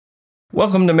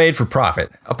Welcome to Made for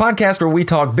Profit, a podcast where we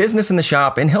talk business in the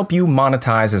shop and help you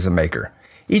monetize as a maker.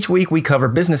 Each week we cover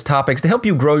business topics to help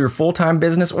you grow your full-time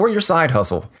business or your side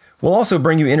hustle. We'll also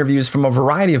bring you interviews from a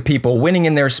variety of people winning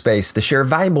in their space to share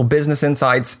valuable business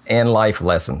insights and life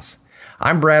lessons.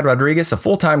 I'm Brad Rodriguez, a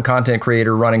full-time content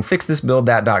creator running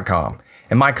FixThisBuildThat.com,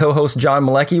 and my co-host John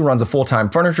Malecki runs a full-time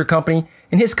furniture company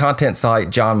and his content site,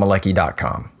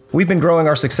 johnmalecki.com. We've been growing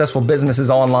our successful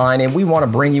businesses online, and we want to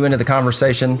bring you into the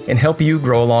conversation and help you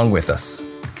grow along with us.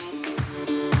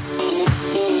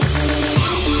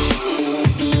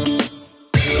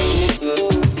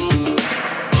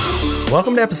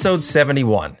 Welcome to episode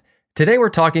 71. Today we're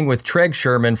talking with Treg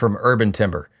Sherman from Urban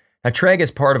Timber. Now, Treg is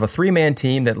part of a three-man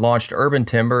team that launched Urban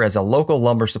Timber as a local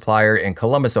lumber supplier in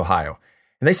Columbus, Ohio.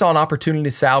 And they saw an opportunity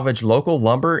to salvage local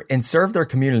lumber and serve their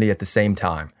community at the same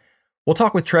time. We'll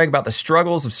talk with Treg about the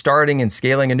struggles of starting and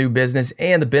scaling a new business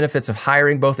and the benefits of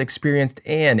hiring both experienced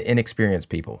and inexperienced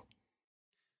people.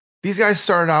 These guys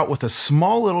started out with a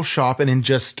small little shop, and in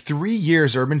just 3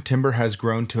 years, Urban Timber has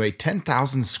grown to a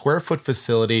 10,000 square foot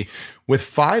facility with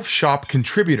 5 shop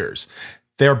contributors.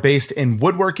 They're based in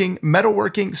woodworking,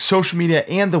 metalworking, social media,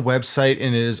 and the website,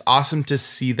 and it is awesome to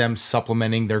see them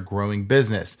supplementing their growing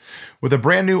business. With a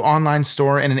brand new online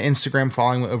store and an Instagram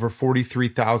following with over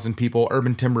 43,000 people,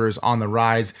 Urban Timber is on the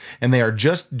rise, and they are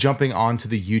just jumping onto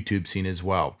the YouTube scene as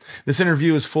well. This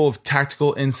interview is full of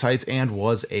tactical insights and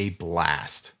was a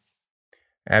blast.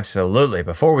 Absolutely.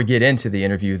 Before we get into the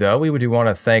interview, though, we do want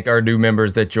to thank our new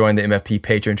members that joined the MFP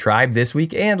Patron Tribe this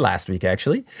week and last week,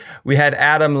 actually. We had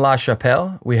Adam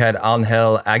LaChapelle, we had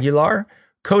Angel Aguilar,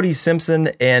 Cody Simpson,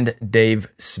 and Dave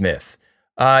Smith.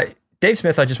 Dave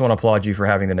Smith, I just want to applaud you for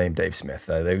having the name Dave Smith.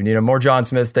 They need more John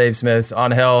Smiths, Dave Smiths.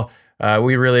 Angel,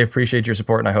 we really appreciate your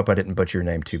support, and I hope I didn't butcher your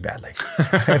name too badly.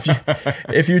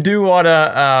 If you do want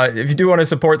to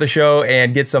support the show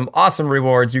and get some awesome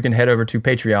rewards, you can head over to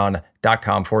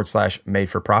patreon.com/made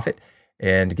for profit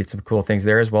and get some cool things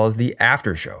there, as well as the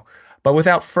after show. But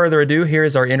without further ado, here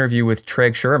is our interview with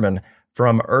Treg Sherman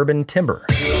from Urban Timber.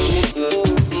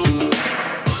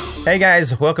 Hey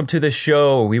guys, welcome to the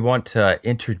show. We want to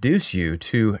introduce you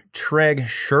to Treg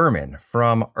Sherman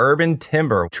from Urban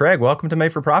Timber. Treg, welcome to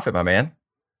Made for Profit, my man.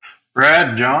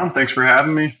 Brad, John, thanks for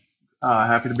having me.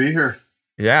 Happy to be here.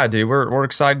 Yeah, dude, we're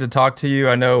excited to talk to you.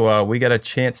 I know we got a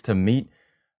chance to meet.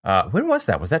 When was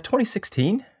that? Was that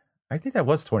 2016? I think that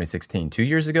was 2016. 2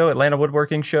 years ago, Atlanta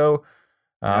Woodworking Show.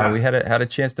 Yeah. We had a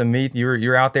chance to meet.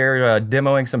 You're out there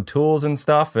demoing some tools and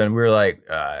stuff, and we were like,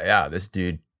 yeah, this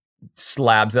dude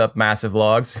slabs up massive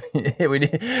logs.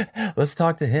 Let's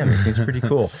talk to him. It seems pretty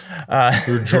cool.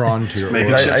 We're drawn to your Make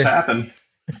it happen.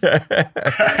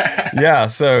 Yeah,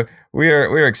 so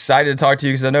we're excited to talk to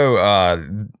you because I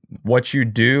know what you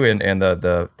do and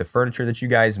the furniture that you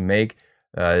guys make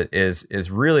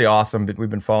is really awesome. We've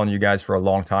been following you guys for a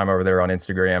long time over there on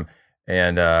Instagram,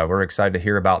 and we're excited to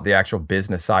hear about the actual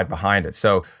business side behind it.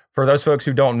 So for those folks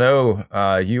who don't know,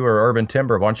 you are Urban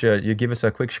Timber. Why don't you give us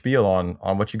a quick spiel on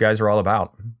what you guys are all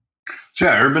about? So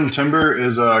yeah, Urban Timber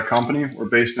is a company. We're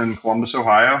based in Columbus,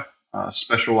 Ohio,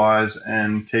 specialize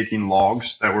in taking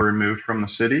logs that were removed from the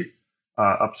city,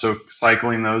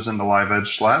 cycling those into live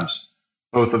edge slabs,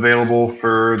 both available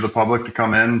for the public to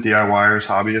come in. DIYers,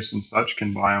 hobbyists, and such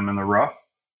can buy them in the rough.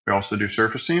 We also do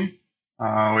surfacing.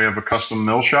 We have a custom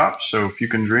mill shop, so if you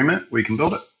can dream it, we can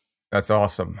build it. That's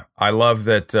awesome. I love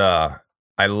that.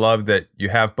 I love that you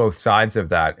have both sides of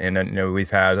that. And you know,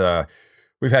 we've had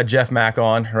Jeff Mack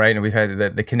on, right? And we've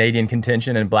had the Canadian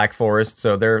contention in Black Forest.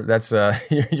 So that's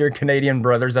your Canadian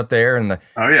brothers up there, and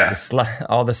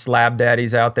all the slab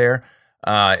daddies out there.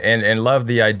 And love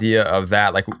the idea of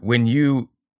that. Like when you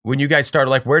guys started,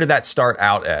 like where did that start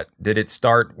out at? Did it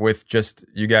start with just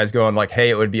you guys going like, hey,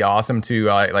 it would be awesome to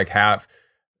like have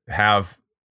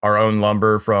our own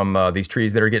lumber from these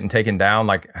trees that are getting taken down?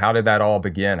 Like, how did that all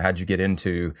begin? How'd you get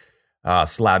into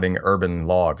slabbing urban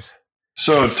logs?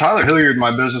 So Tyler Hilliard,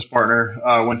 my business partner,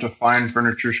 went to fine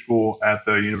furniture school at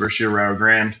the University of Rio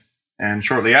Grande. And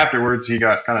shortly afterwards, he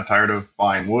got kind of tired of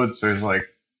buying wood. So he's like,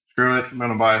 screw it, I'm going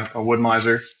to buy a Wood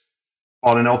Miser.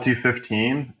 Bought an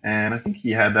LT15. And I think he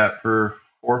had that for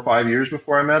 4 or 5 years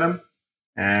before I met him.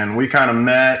 And we kind of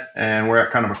met, and we're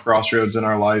at kind of a crossroads in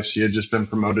our lives. He had just been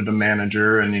promoted to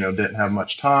manager and, didn't have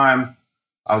much time.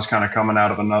 I was kind of coming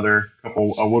out of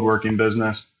a woodworking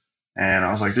business. And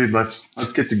I was like, dude, let's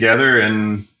get together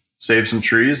and save some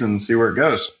trees and see where it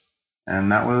goes.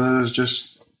 And that was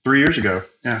just 3 years ago.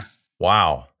 Yeah.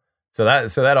 Wow. So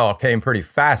that all came pretty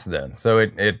fast then. So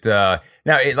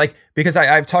because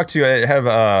I've talked to, I have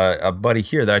a buddy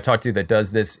here that I talked to that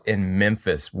does this in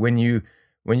Memphis. When you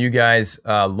when you guys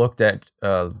looked at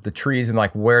the trees and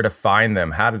like where to find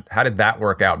them, how did that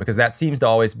work out? Because that seems to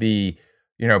always be,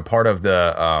 part of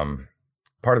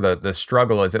the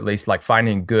struggle is at least like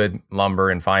finding good lumber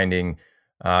and finding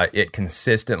it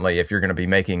consistently if you're going to be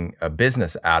making a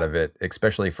business out of it,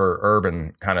 especially for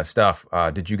urban kind of stuff.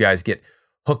 Did you guys get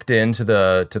hooked into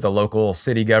the local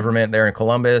city government there in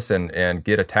Columbus and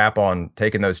get a tap on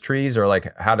taking those trees, or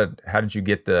like how did you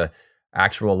get the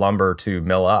actual lumber to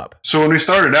mill up? So when we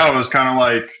started out, it was kind of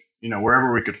like,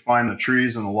 wherever we could find the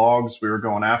trees and the logs, we were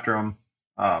going after them.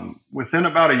 Within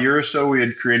about a year or so, we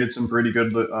had created some pretty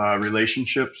good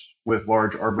relationships with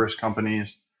large arborist companies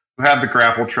who have the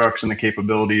grapple trucks and the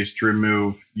capabilities to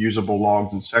remove usable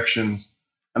logs and sections,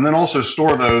 and then also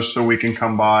store those so we can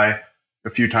come by a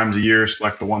few times a year,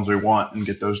 select the ones we want, and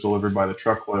get those delivered by the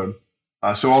truckload.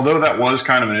 So although that was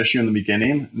kind of an issue in the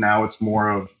beginning, now it's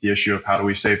more of the issue of how do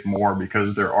we save more,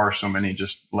 because there are so many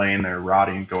just laying there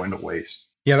rotting, going to waste.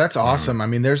 Yeah, that's awesome. I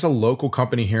mean, there's a local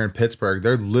company here in Pittsburgh.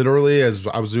 They're literally, as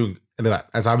I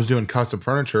was doing custom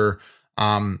furniture,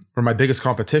 were my biggest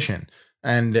competition.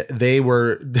 And they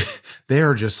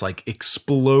are just like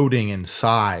exploding in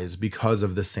size because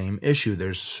of the same issue.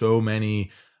 There's so many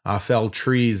felled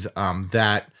trees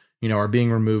that are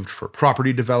being removed for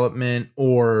property development,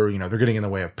 or they're getting in the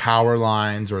way of power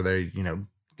lines, or they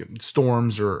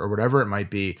storms or whatever it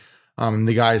might be.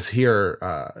 The guys here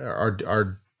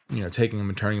are taking them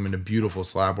and turning them into beautiful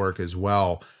slab work as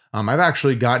well. I've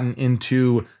actually gotten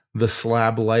into the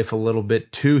slab life a little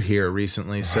bit too here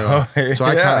recently, so I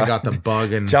kind of got the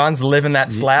bug. And John's living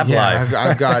that slab life.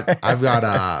 I've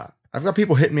got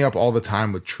people hitting me up all the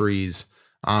time with trees.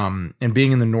 And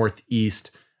being in the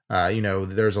Northeast,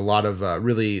 there's a lot of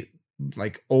really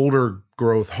like older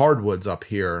growth hardwoods up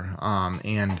here,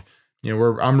 and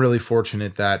I'm really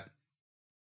fortunate that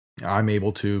I'm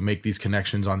able to make these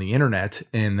connections on the internet,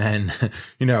 and then,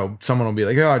 someone will be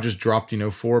like, oh, I just dropped,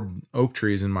 4 oak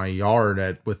trees in my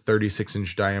yard with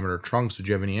 36-inch diameter trunks. Would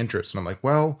you have any interest? And I'm like,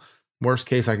 well, worst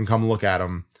case, I can come look at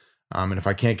them. And if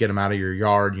I can't get them out of your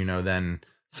yard, then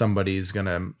somebody's going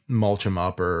to mulch them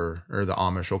up, or the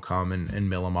Amish will come and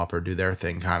mill them up or do their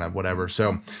thing, kind of whatever.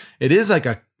 So it is like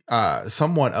a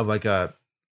somewhat of like I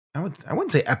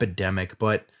wouldn't say epidemic,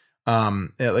 but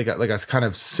like a kind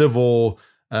of civil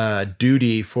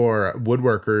duty for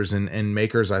woodworkers and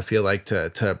makers, I feel like,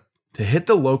 to hit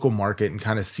the local market and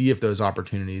kind of see if those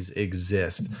opportunities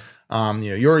exist.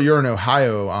 You're in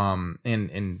Ohio,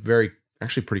 and very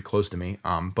actually pretty close to me.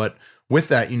 But with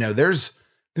that, there's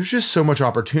just so much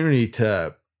opportunity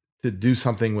to do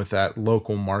something with that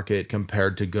local market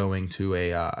compared to going to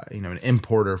an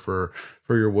importer for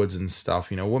your woods and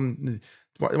stuff. Why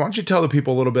don't you tell the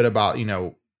people a little bit about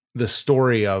the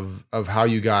story of how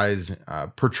you guys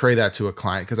portray that to a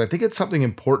client? Because I think it's something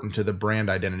important to the brand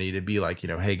identity to be like,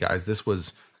 hey guys, this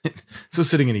was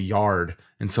sitting in a yard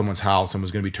in someone's house and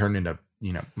was going to be turned into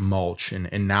mulch,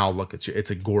 and now look, it's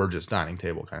a gorgeous dining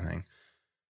table kind of thing.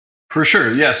 For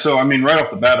sure, yeah. So I mean, right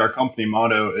off the bat, our company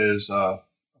motto is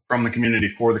from the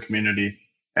community for the community,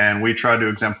 and we try to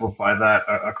exemplify that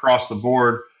across the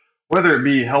board, whether it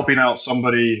be helping out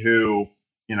somebody who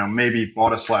maybe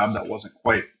bought a slab that wasn't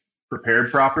quite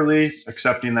prepared properly,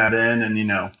 accepting that in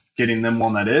and, getting them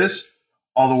one that is,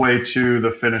 all the way to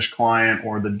the finished client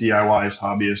or the DIYs,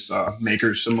 hobbyists,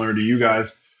 makers similar to you guys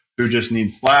who just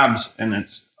need slabs. And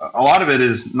it's a lot of it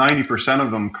is 90%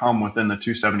 of them come within the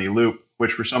 270 loop,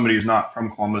 which for somebody who's not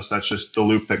from Columbus, that's just the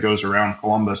loop that goes around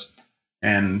Columbus.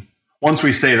 And once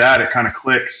we say that, it kind of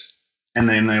clicks. And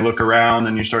then they look around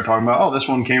and you start talking about, oh, this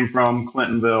one came from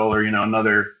Clintonville or,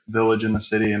 another village in the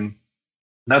city. And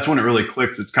that's when it really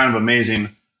clicks. It's kind of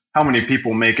amazing how many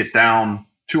people make it down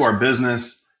to our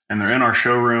business and they're in our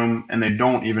showroom and they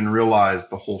don't even realize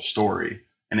the whole story.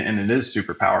 And it is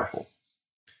super powerful.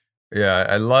 Yeah,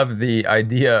 I love the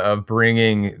idea of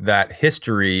bringing that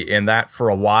history, and that for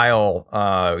a while,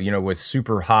 was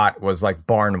super hot, was like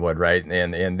barnwood, right?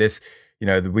 And this,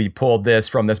 we pulled this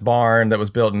from this barn that was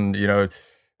built in,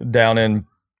 down in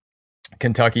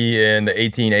Kentucky in the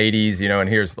 1880s, and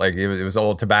here's like, it was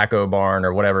old tobacco barn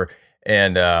or whatever.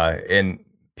 And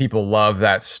people love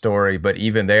that story, but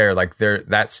even there, like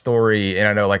that story, and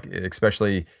I know like,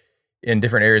 especially in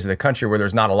different areas of the country where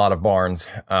there's not a lot of barns,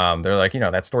 they're like,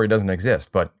 that story doesn't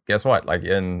exist. But guess what? Like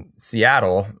in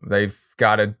Seattle, they've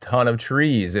got a ton of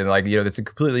trees, and like, it's a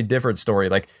completely different story.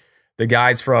 Like the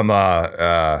guys from,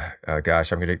 GL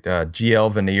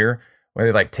Veneer, where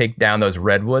they like take down those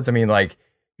redwoods. I mean, like,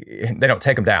 they don't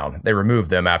take them down; they remove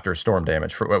them after storm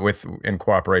damage in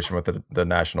cooperation with the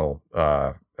National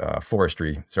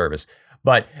Forestry Service.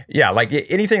 But yeah, like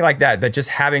anything like that, that just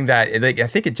having that, I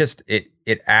think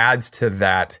it adds to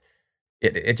that.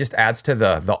 It just adds to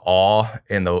the awe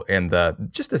and the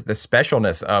just the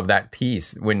specialness of that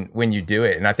piece when you do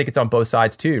it. And I think it's on both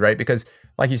sides too, right? Because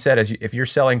like you said, if you're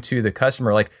selling to the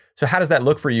customer, like, so how does that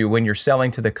look for you when you're selling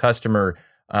to the customer?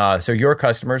 So your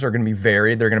customers are going to be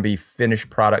varied. They're going to be finished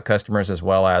product customers as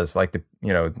well as like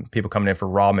people coming in for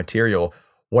raw material.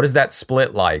 What is that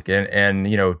split like? And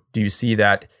do you see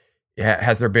that?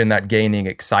 Has there been that gaining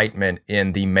excitement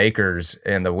in the makers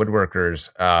and the woodworkers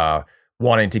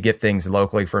wanting to get things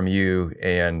locally from you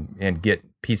and get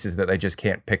pieces that they just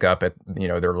can't pick up at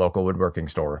their local woodworking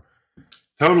store?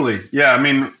 Totally. Yeah. I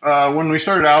mean, when we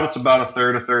started out, it's about a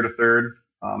third.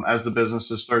 As the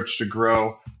businesses starts to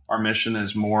grow, our mission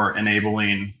is more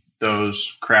enabling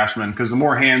those craftsmen, because the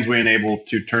more hands we enable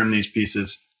to turn these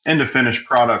pieces into finished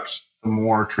products, the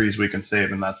more trees we can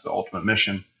save, and that's the ultimate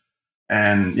mission.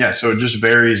 And yeah, so it just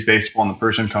varies based upon the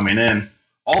person coming in.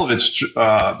 All of it's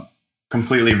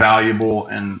completely valuable,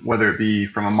 and whether it be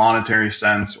from a monetary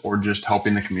sense or just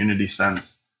helping the community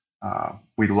sense,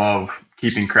 we love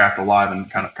keeping craft alive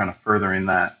and kind of furthering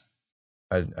that.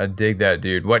 I dig that,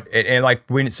 dude.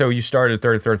 So you started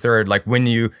third, like when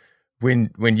you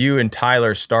and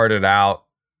Tyler started out,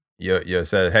 you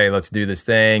said, hey, let's do this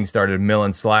thing, started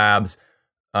milling slabs.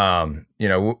 We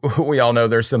all know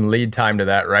there's some lead time to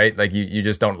that, right? Like you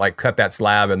just don't like cut that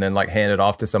slab and then like hand it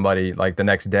off to somebody like the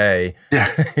next day.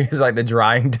 Yeah. It's like the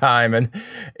drying time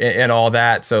and all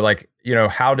that. So like,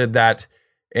 how did that,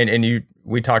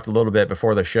 we talked a little bit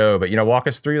before the show, but walk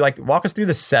us through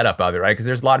the setup of it, right? Because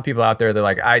there's a lot of people out there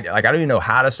that I don't even know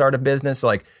how to start a business.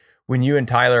 Like when you and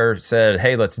Tyler said,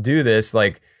 hey, let's do this,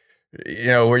 like,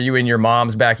 were you in your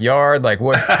mom's backyard? Like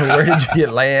where did you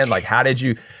get land? Like how did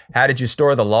you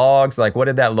store the logs? Like what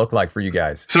did that look like for you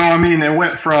guys? So, I mean, it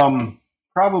went from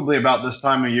probably about this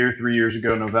time of year, 3 years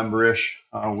ago, November-ish.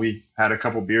 We had a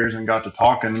couple beers and got to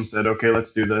talking and said, okay,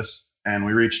 let's do this. And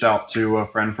we reached out to a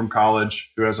friend from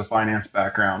college who has a finance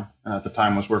background, and at the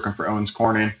time was working for Owens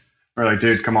Corning. We're like,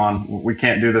 dude, come on, we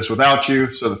can't do this without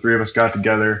you. So the three of us got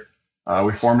together.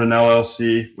 We formed an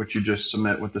LLC, which you just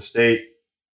submit with the state.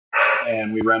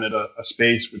 And we rented a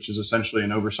space, which is essentially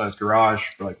an oversized garage,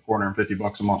 for like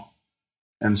 $450 a month.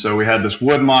 And so we had this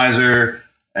wood miser,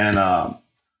 and I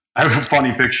have a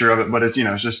funny picture of it, but it's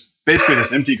just basically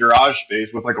this empty garage space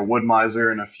with like a wood miser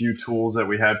and a few tools that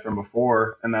we had from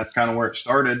before, and that's kind of where it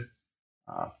started.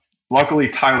 Luckily,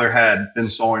 Tyler had been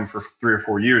sewing for 3 or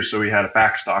 4 years, so he had a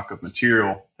backstock of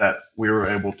material that we were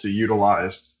able to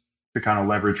utilize to kind of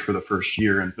leverage for the first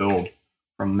year and build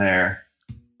from there.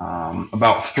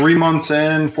 About 4 months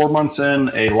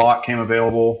in, a lot came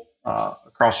available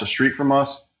across the street from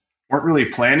us. Weren't really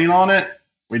planning on it.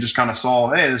 We just kind of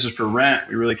saw, hey, this is for rent.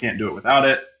 We really can't do it without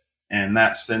it. And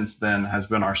that since then has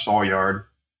been our saw yard.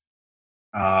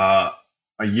 A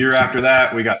year after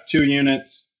that, we got 2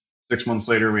 units. 6 months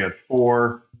later, we had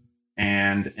 4.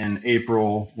 And in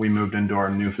April, we moved into our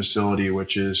new facility,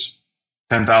 which is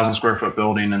 10,000 square foot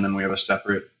building. And then we have a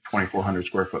separate 2,400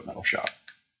 square foot metal shop.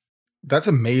 That's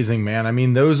amazing, man. I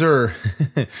mean, those are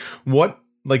what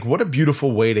a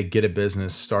beautiful way to get a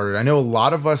business started. I know a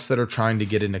lot of us that are trying to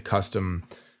get into custom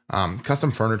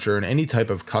furniture and any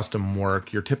type of custom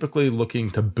work, you're typically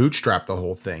looking to bootstrap the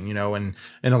whole thing, and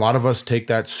a lot of us take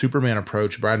that Superman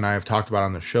approach. Brad and I have talked about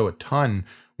on the show a ton,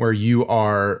 where you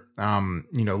are,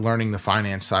 learning the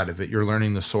finance side of it. You're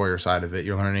learning the Sawyer side of it.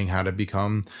 You're learning how to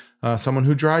become someone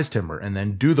who dries timber and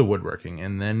then do the woodworking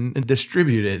and then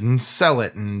distribute it and sell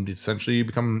it. And essentially you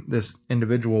become this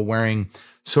individual wearing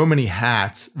so many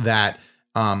hats that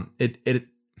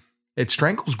it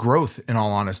strangles growth, in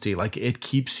all honesty. Like it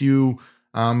keeps you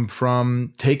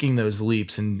from taking those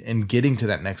leaps and getting to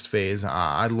that next phase.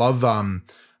 I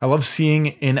love seeing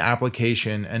in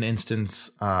application an instance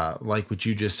like what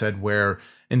you just said, where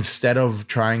instead of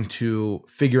trying to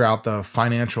figure out the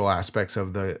financial aspects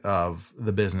of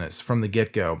the business from the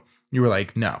get-go, you were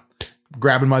like, no,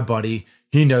 grabbing my buddy.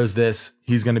 He knows this.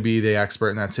 He's going to be the expert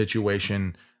in that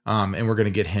situation, and we're going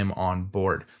to get him on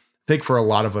board. I think for a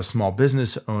lot of us small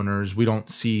business owners, we don't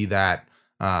see that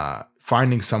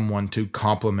finding someone to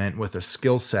complement with a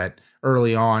skill set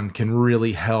early on can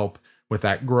really help with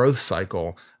that growth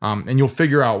cycle. And you'll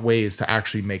figure out ways to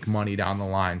actually make money down the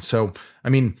line. So, I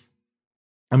mean,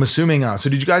 I'm assuming, so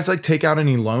did you guys like take out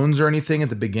any loans or anything at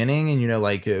the beginning? And,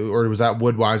 or was that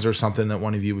Wood-Mizer something that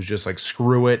one of you was just like,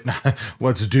 screw it,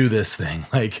 let's do this thing,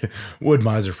 like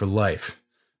Wood-Mizer for life?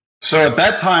 So at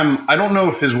that time, I don't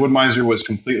know if his Wood-Mizer was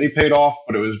completely paid off,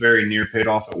 but it was very near paid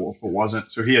off if it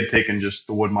wasn't. So he had taken just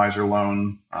the Wood-Mizer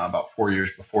loan about 4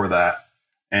 years before that.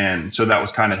 And so that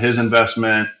was kind of his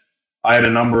investment. I had a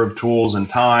number of tools and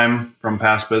time from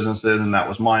past businesses, and that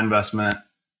was my investment.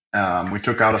 We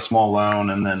took out a small loan,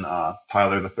 and then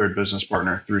Tyler, the third business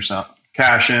partner, threw some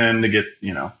cash in to get,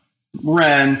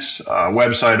 rent,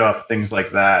 website up, things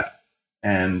like that.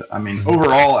 And I mean,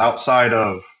 overall, outside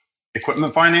of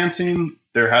equipment financing,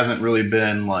 there hasn't really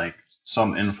been like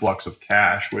some influx of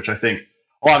cash, which I think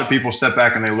a lot of people step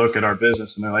back and they look at our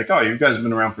business and they're like, oh, you guys have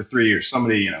been around for 3 years.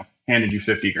 Somebody, handed you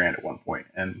 50 grand at one point.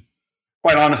 And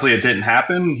quite honestly, it didn't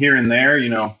happen. Here and there, you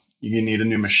need a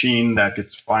new machine that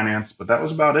gets financed, but that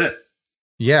was about it.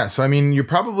 Yeah. So, I mean, you're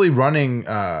probably running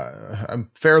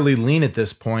fairly lean at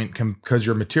this point because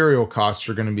your material costs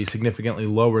are going to be significantly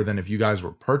lower than if you guys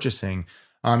were purchasing,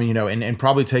 and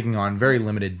probably taking on very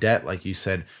limited debt, like you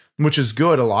said, which is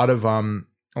good. A lot of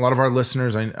our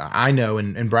listeners, I know,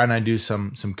 and Brad and I do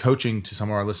some coaching to some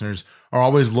of our listeners, are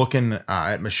always looking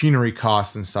at machinery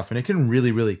costs and stuff, and it can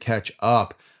really, really catch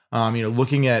up.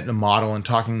 Looking at the model and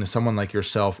talking to someone like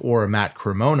yourself or Matt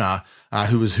Cremona,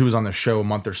 who was on the show a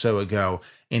month or so ago,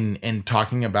 and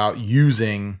talking about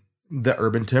using the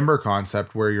urban timber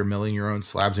concept where you're milling your own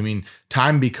slabs. I mean,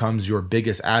 time becomes your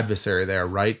biggest adversary there,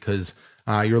 right? Because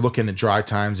you're looking at dry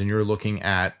times and you're looking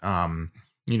at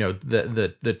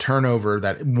the turnover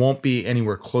that won't be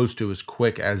anywhere close to as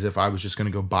quick as if I was just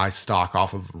going to go buy stock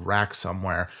off of a rack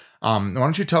somewhere. Why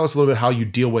don't you tell us a little bit how you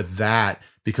deal with that?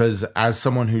 Because as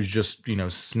someone who's just,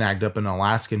 snagged up an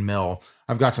Alaskan mill,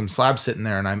 I've got some slabs sitting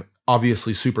there and I'm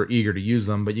obviously super eager to use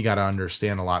them, but you got to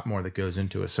understand a lot more that goes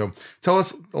into it. So tell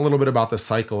us a little bit about the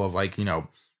cycle of like,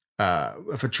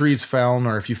 if a tree's felled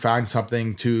or if you find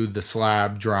something to the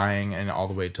slab drying and all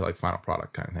the way to like final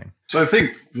product kind of thing. So I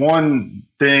think one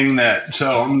thing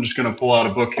so I'm just going to pull out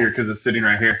a book here because it's sitting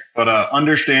right here, but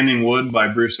Understanding Wood by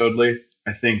Bruce Hoadley,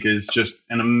 I think is just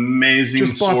an amazing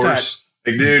source.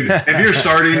 Like, dude, if you're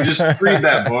starting, just read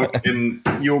that book and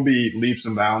you'll be leaps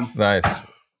and bounds. Nice.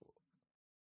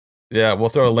 Yeah, we'll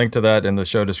throw a link to that in the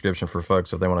show description for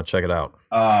folks if they want to check it out.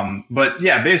 But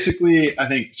yeah, basically, I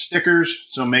think stickers.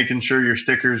 So making sure your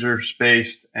stickers are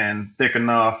spaced and thick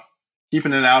enough,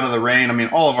 keeping it out of the rain. I mean,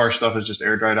 all of our stuff is just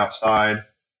air dried outside,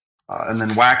 and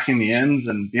then waxing the ends.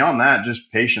 And beyond that, just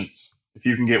patience. If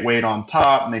you can get weight on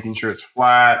top, making sure it's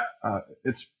flat,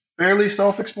 it's fairly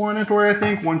self-explanatory, I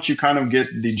think, once you kind of get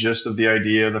the gist of the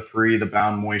idea, the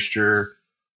bound moisture,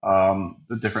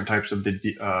 the different types of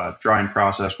the drying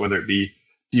process, whether it be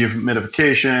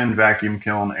dehumidification, vacuum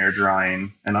kiln, air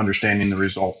drying, and understanding the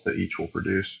results that each will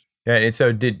produce. Yeah, and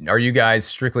so are you guys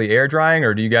strictly air drying,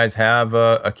 or do you guys have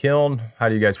a kiln? How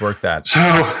do you guys work that?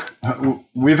 So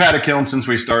we've had a kiln since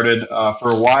we started.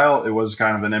 For a while, it was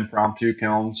kind of an impromptu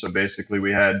kiln. So basically,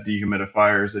 we had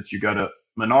dehumidifiers that you got at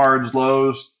Menards,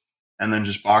 Lowe's, and then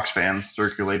just box fans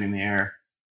circulating the air.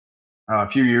 A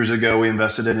few years ago, we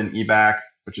invested in an EBAC,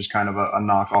 which is kind of a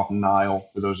knockoff Nile,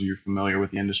 for those of you familiar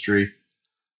with the industry.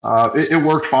 It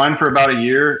worked fine for about a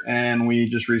year, and we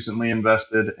just recently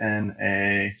invested in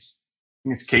I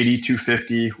think it's KD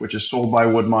 250, which is sold by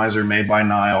Wood-Mizer, made by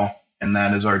Nile, and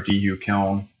that is our DU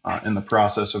kiln, in the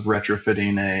process of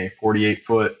retrofitting a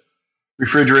 48-foot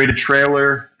refrigerated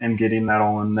trailer and getting that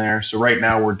all in there. So right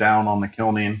now we're down on the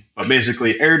kilning, but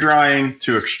basically air drying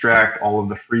to extract all of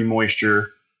the free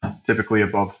moisture, typically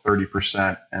above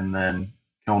 30%, and then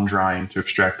kiln drying to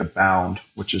extract the bound,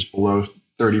 which is below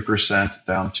 30%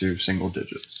 down to single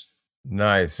digits.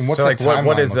 Nice. And what's so like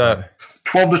what is 12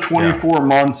 to 24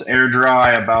 months air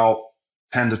dry, about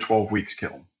 10 to 12 weeks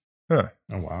kiln. Huh.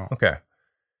 Oh wow. Okay.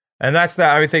 And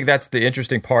I would think that's the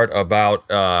interesting part about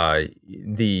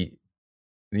the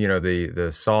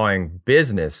sawing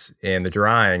business and the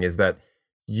drying is that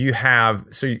you have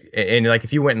like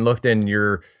if you went and looked in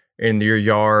your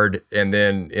yard and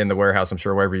then in the warehouse, I'm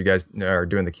sure wherever you guys are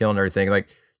doing the kiln and everything, like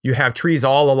you have trees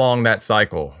all along that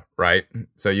cycle, right?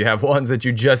 So you have ones that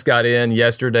you just got in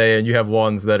yesterday and you have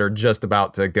ones that are just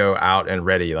about to go out and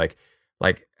ready. Like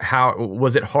how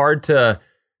was it hard to,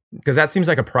 because that seems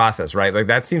like a process, right? Like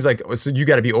that seems like, so you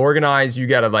got to be organized. You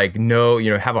got to like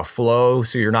have a flow.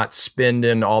 So you're not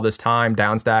spending all this time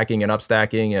down stacking and up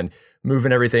stacking and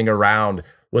moving everything around.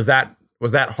 Was that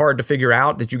hard to figure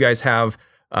out? Did you guys have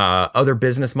other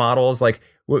business models? Like,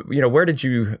 where did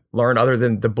you learn other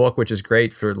than the book, which is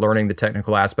great for learning the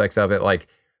technical aspects of it? Like,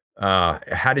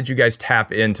 how did you guys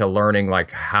tap into learning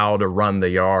like how to run the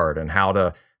yard and how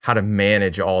to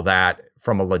manage all that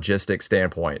from a logistic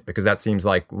standpoint? Because that seems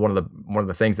like one of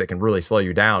the things that can really slow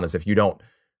you down is if you don't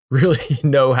really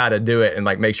know how to do it and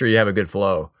like make sure you have a good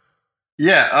flow.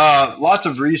 Yeah, lots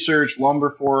of research,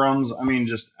 lumber forums. I mean,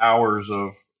 just hours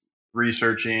of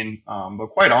researching. But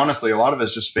quite honestly, a lot of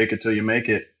it's just fake it till you make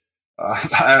it.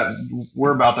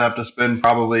 we're about to have to spend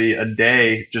probably a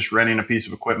day just renting a piece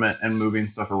of equipment and moving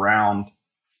stuff around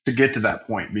to get to that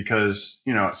point because,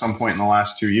 at some point in the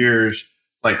last 2 years,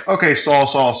 like, okay,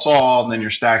 saw, and then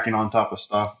you're stacking on top of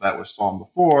stuff that was sawn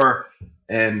before.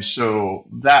 And so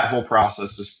that whole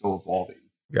process is still evolving.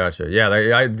 Gotcha. Yeah,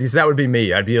 that would be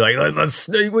me. I'd be like,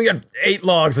 we got 8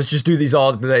 logs. Let's just do these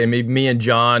all today. And me and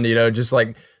John, just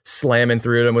like slamming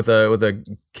through them with a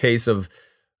case of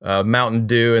Mountain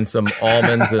Dew and some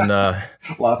almonds, and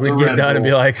we'd get done and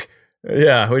be like,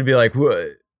 we'd be like,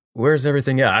 where's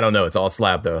everything at? I don't know. It's all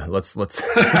slab though. Let's move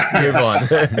on.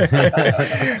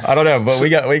 I don't know, but we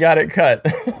got it cut.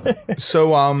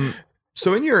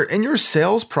 So in your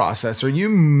sales process, are you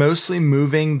mostly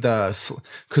moving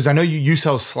because I know you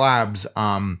sell slabs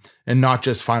and not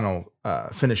just final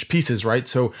finished pieces, right?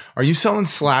 So are you selling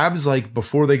slabs like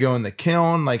before they go in the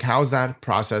kiln? Like how's that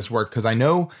process work? Because I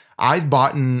know I've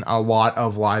bought in a lot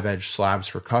of live edge slabs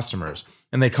for customers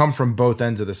and they come from both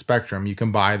ends of the spectrum. You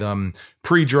can buy them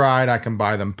pre-dried, I can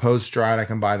buy them post-dried, I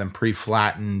can buy them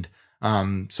pre-flattened.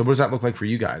 So what does that look like for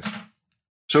you guys?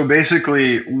 So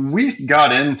basically, we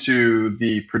got into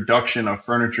the production of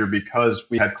furniture because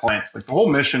we had clients. Like the whole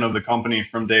mission of the company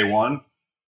from day one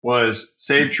was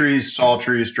save trees, saw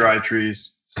trees, dry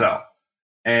trees, sell.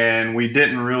 And we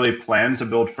didn't really plan to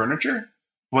build furniture.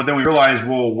 But then we realized,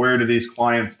 well, where do these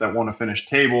clients that want a finished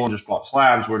table and just bought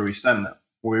slabs, where do we send them?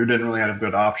 Well, we didn't really have a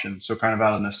good option. So kind of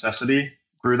out of necessity,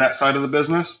 grew that side of the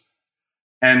business.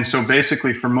 And so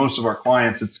basically for most of our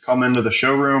clients, it's come into the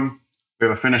showroom. We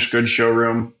have a finished goods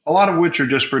showroom, a lot of which are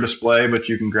just for display, but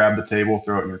you can grab the table,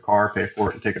 throw it in your car, pay for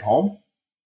it, and take it home.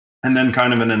 And then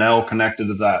kind of in an L connected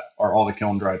to that are all the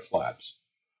kiln dried slabs.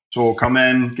 So we'll come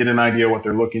in, get an idea what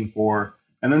they're looking for.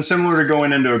 And then similar to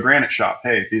going into a granite shop,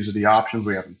 hey, these are the options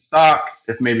we have in stock.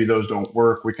 If maybe those don't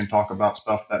work, we can talk about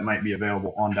stuff that might be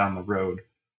available on down the road.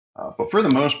 But for the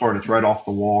most part, it's right off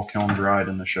the wall, kiln dried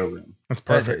in the showroom. That's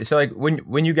perfect. So like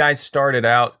when you guys started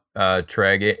out,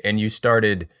 Treg, and you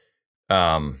started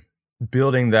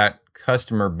building that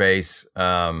customer base,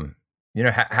 how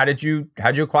did you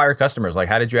acquire customers? Like,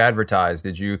 how did you advertise?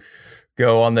 Did you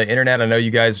go on the internet? I know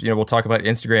you guys, we'll talk about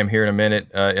Instagram here in a minute,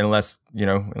 unless you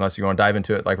want to dive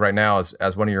into it like right now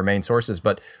as one of your main sources.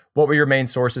 But what were your main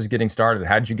sources getting started?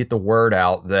 How did you get the word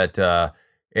out that,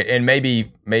 and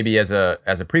maybe as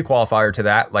a pre-qualifier to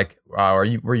that, like,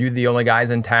 were you the only guys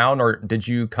in town, or did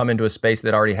you come into a space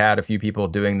that already had a few people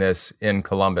doing this in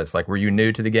Columbus? Like, were you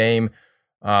new to the game,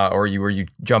 or were you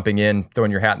jumping in,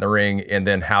 throwing your hat in the ring, and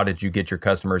then how did you get your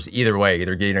customers? Either way,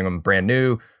 either getting them brand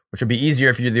new, which would be easier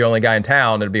if you're the only guy in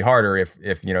town. It'd be harder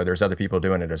if there's other people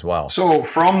doing it as well. So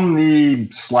from the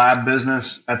slab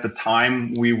business at the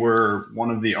time, we were one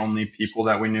of the only people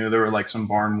that we knew. There were like some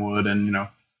Barnwood and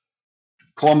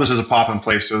Columbus is a poppin'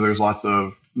 place, so there's lots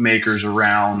of makers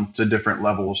around to different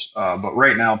levels. But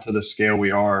right now, to the scale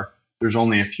we are, there's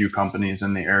only a few companies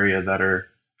in the area that are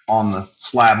on the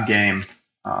slab game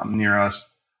near us.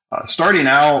 Starting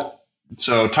out,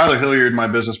 so Tyler Hilliard, my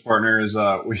business partner, is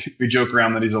we joke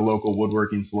around that he's a local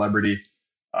woodworking celebrity.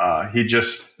 He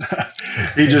just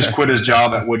quit his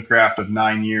job at Woodcraft of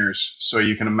 9 years, so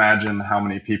you can imagine how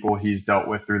many people he's dealt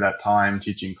with through that time,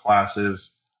 teaching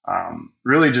classes.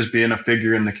 Really just being a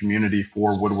figure in the community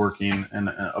for woodworking and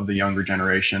of the younger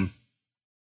generation.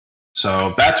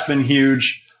 So that's been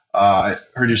huge. I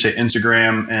heard you say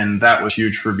Instagram, and that was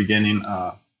huge for beginning.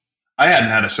 I hadn't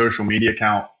had a social media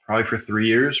account probably for 3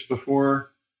 years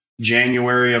before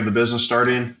January of the business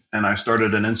starting, and I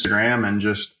started an Instagram, and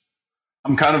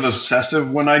I'm kind of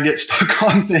obsessive when I get stuck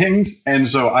on things, and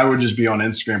so I would just be on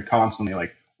Instagram constantly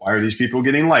like, why are these people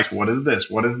getting likes? What is this?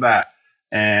 What is that?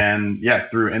 And yeah,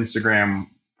 through Instagram,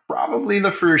 probably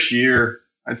the first year,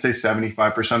 I'd say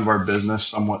 75% of our business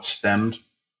somewhat stemmed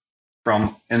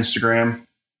from Instagram.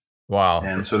 Wow.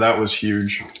 And so that was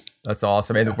huge. That's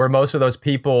awesome. And were most of those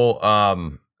people,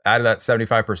 out of that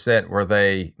 75%, were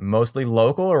they mostly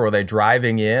local, or were they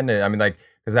driving in? I mean, like,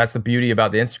 because that's the beauty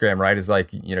about the Instagram, right? Is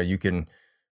like,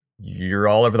 you're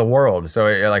all over the world.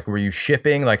 So like, were you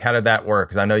shipping? Like, how did that work?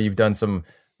 Because I know you've done some,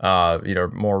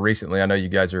 more recently, I know you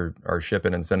guys are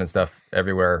shipping and sending stuff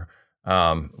everywhere.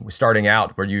 Starting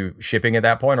out, were you shipping at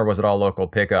that point, or was it all local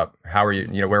pickup? How are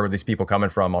you, where were these people coming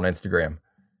from on Instagram?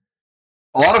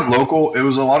 A lot of local. It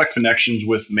was a lot of connections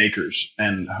with makers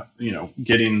and,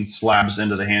 getting slabs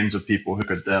into the hands of people who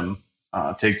could then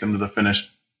take them to the finished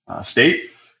state.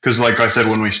 Because like I said,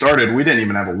 when we started, we didn't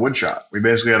even have a wood shop. We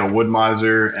basically had a wood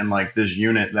miser and like this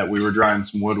unit that we were drying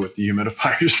some wood with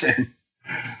dehumidifiers in.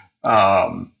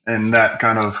 And that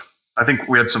kind of, I think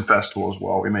we had some festival as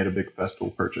well. We made a big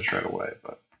festival purchase right away.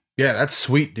 But yeah, that's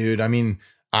sweet, dude. I mean,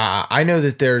 I know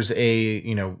that there's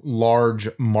a large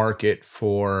market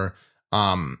for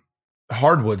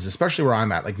hardwoods, especially where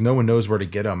I'm at. Like no one knows where to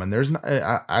get them, and there's not,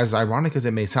 as ironic as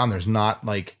it may sound, there's not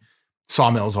like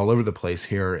sawmills all over the place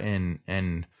here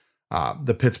in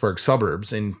the Pittsburgh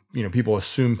suburbs, and people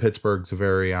assume Pittsburgh's a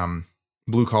very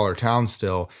blue collar town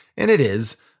still, and it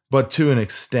is, but to an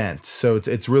extent. So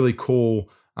it's really cool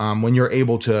when you're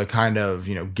able to kind of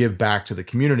give back to the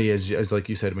community, as like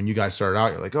you said, when you guys started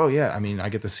out, you're like, oh yeah, I mean, I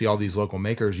get to see all these local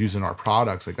makers using our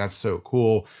products, like that's so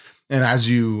cool. And as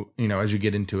you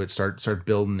get into it, start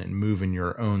building and moving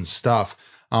your own stuff.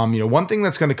 One thing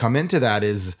that's going to come into that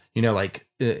is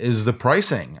is the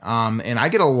pricing. And I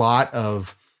get a lot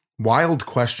of wild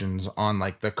questions on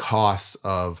like the costs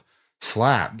of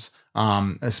slabs,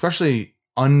 especially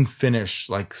unfinished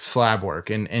like slab work,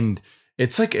 and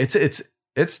it's like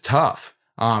it's tough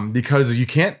because you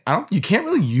can't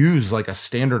really use like a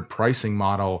standard pricing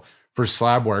model for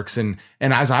slab works. And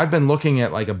as I've been looking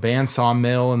at like a bandsaw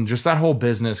mill and just that whole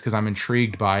business, because I'm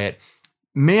intrigued by it,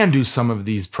 man, do some of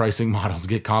these pricing models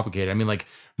get complicated. I mean, like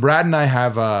Brad and I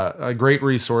have a great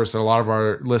resource that a lot of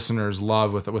our listeners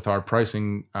love with our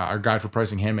pricing, our guide for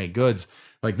pricing handmade goods.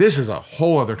 Like this is a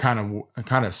whole other kind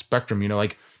of spectrum,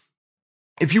 like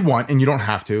if you want, and you don't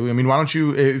have to, I mean, why don't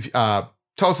you,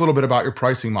 tell us a little bit about your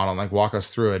pricing model and like walk us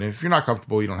through it. And if you're not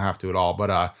comfortable, you don't have to at all. But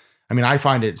I mean, I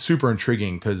find it super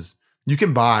intriguing because you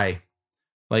can buy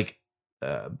like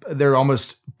they're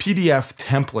almost PDF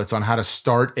templates on how to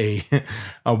start a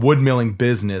wood milling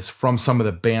business from some of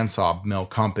the bandsaw mill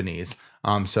companies.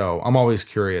 So I'm always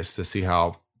curious to see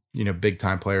how big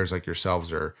time players like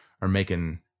yourselves are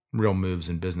making real moves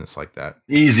in business like that.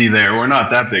 Easy there. We're not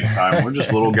that big time. We're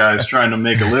just little guys trying to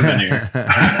make a living here.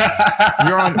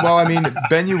 You're on. Well, I mean,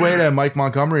 Ben Ueda and Mike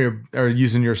Montgomery are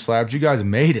using your slabs. You guys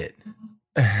made it.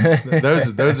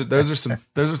 Those are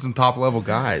some top level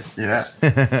guys. Yeah.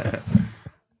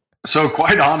 So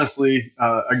quite honestly,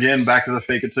 again, back to the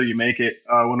fake it till you make it.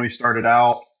 When we started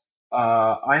out,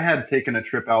 I had taken a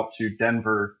trip out to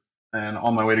Denver and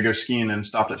on my way to go skiing and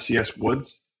stopped at CS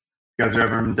Woods. You guys are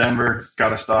ever in Denver? Got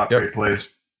to stop. Yep. Great place.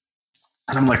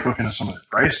 And I'm like looking at some of the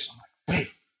price. I'm like, wait,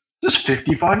 this is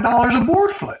 $55 a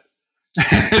board foot.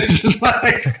 It's just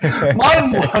like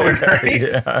mind blowing, right?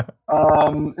 Yeah.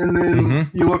 And then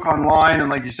you look online, and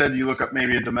like you said, you look up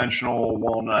maybe a dimensional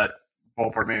walnut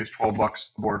ballpark, maybe it's $12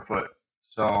 a board foot.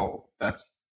 So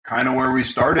that's kind of where we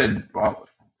started.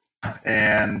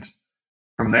 And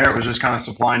from there, it was just kind of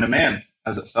supply and demand.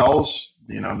 As it sells,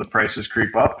 the prices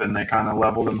creep up and they kind of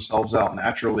level themselves out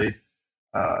naturally.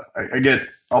 I get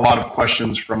a lot of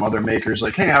questions from other makers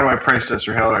like, hey, how do I price this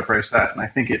or how do I price that? And I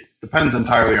think it depends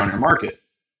entirely on your market.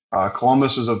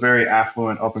 Columbus is a very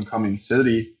affluent, up-and-coming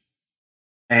city,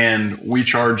 and we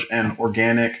charge an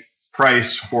organic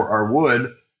price for our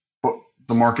wood, but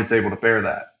the market's able to bear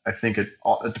that. I think it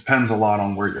depends a lot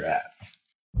on where you're at.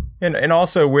 And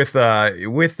also with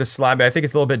the slab, I think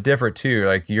it's a little bit different too.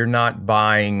 Like you're not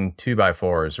buying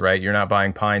 2x4s, right? You're not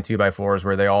buying pine 2x4s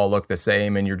where they all look the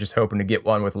same, and you're just hoping to get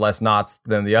one with less knots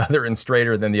than the other and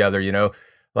straighter than the other.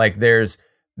 Like there's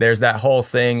that whole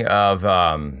thing of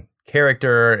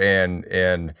character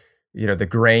and the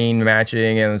grain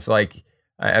matching, and it's like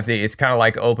I think it's kind of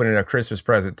like opening a Christmas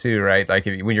present too, right? Like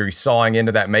when you're sawing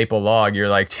into that maple log, you're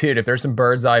like, dude, if there's some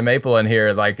bird's eye maple in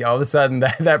here, like all of a sudden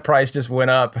that price just went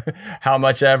up how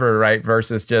much ever, right?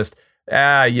 Versus just,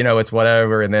 it's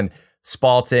whatever. And then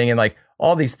spalting and like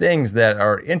all these things that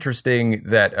are interesting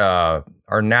that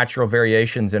are natural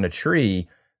variations in a tree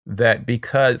that,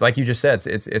 because like you just said,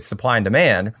 it's supply and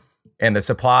demand, and the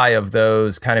supply of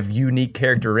those kind of unique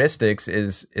characteristics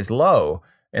is low.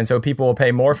 And so people will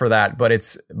pay more for that, but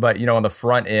on the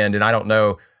front end, and I don't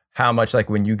know how much, like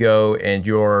when you go and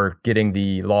you're getting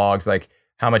the logs, like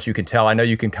how much you can tell. I know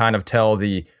you can kind of tell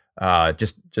the,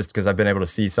 just because I've been able to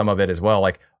see some of it as well,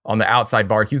 like on the outside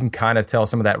bark, you can kind of tell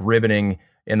some of that ribboning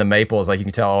in the maples. Like you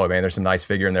can tell, oh man, there's some nice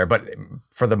figure in there. But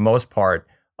for the most part,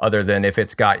 other than if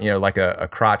it's got, like a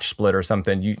crotch split or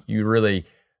something, you really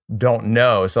don't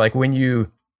know. So like when you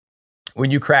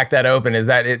crack that open, is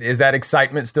that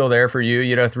excitement still there for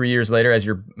you? 3 years later, as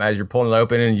you're pulling it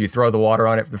open and you throw the water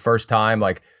on it for the first time,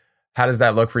 like how does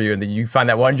that look for you? And then you find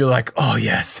that one, you're like, oh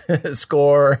yes,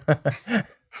 score.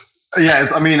 Yeah,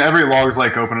 I mean, every log is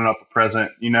like opening up a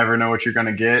present. You never know what you're going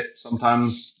to get.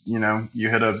 Sometimes, you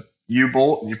hit a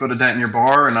U-bolt and you put a dent in your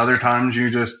bar, and other times you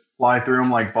just fly through them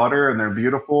like butter and they're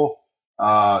beautiful.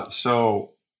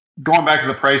 So going back to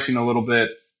the pricing a little bit,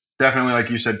 definitely, like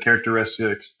you said,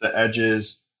 characteristics, the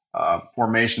edges,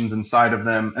 formations inside of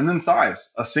them, and then size.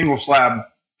 A single slab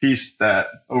piece that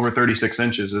over 36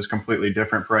 inches is completely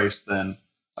different price than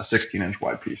a 16-inch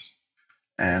wide piece.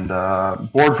 And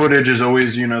board footage is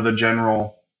always, the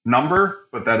general number,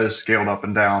 but that is scaled up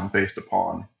and down based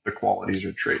upon the qualities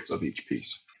or traits of each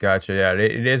piece. Gotcha. Yeah,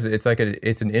 it is. It's like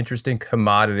it's an interesting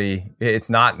commodity. It's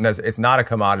not a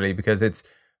commodity because it's,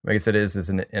 I guess it is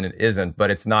and it isn't, but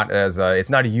it's not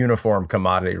a uniform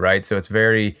commodity, right? So it's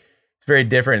very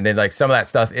different. And then like some of that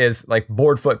stuff is like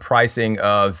board foot pricing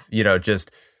of,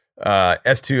 just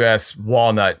S2S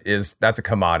walnut that's a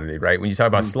commodity, right? When you talk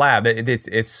about slab,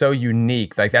 it's so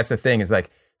unique. Like that's the thing is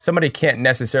like somebody can't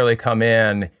necessarily come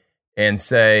in and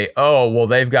say, oh, well,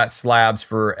 they've got slabs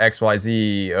for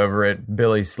XYZ over at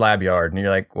Billy's Slab Yard. And you're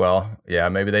like, well, yeah,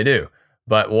 maybe they do.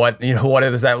 But what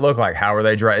does that look like? How are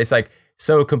they dry? It's like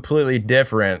so completely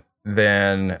different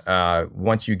than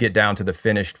once you get down to the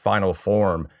finished final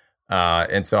form.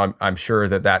 And so I'm sure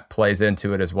that plays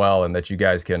into it as well. And that you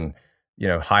guys can,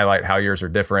 highlight how yours are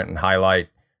different and highlight,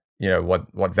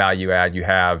 what value add you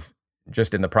have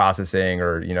just in the processing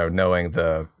or, knowing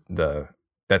that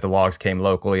the logs came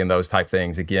locally and those type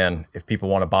things. Again, if people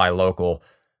want to buy local,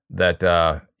 that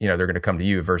they're going to come to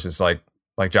you versus like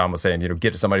John was saying,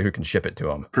 get to somebody who can ship it to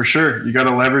them. For sure, you got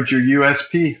to leverage your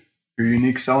USP, your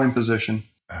unique selling position.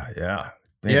 Yeah,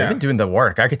 man, they've been doing the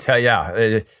work. I could tell.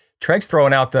 Yeah, Treg's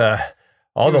throwing out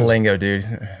all the lingo, dude.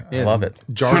 I love it.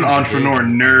 I'm an entrepreneur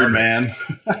nerd, man.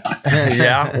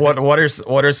 Yeah. What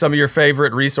are some of your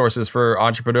favorite resources for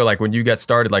entrepreneur? Like when you get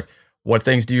started, like what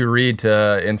things do you read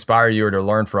to inspire you or to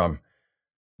learn from?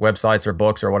 Websites or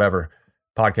books or whatever,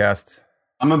 podcasts?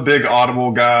 I'm a big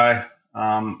Audible guy.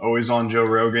 Always on Joe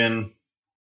Rogan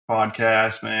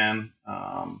podcast, man.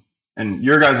 And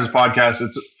your guys' podcast,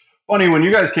 it's funny, when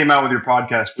you guys came out with your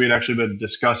podcast, we had actually been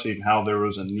discussing how there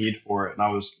was a need for it. And I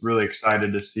was really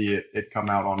excited to see it come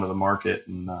out onto the market.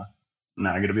 And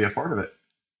now I get to be a part of it.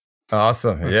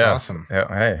 Awesome. That's yes. awesome.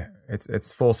 Hey,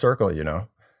 it's full circle, Yeah.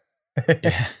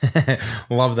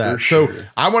 Love that. For sure. So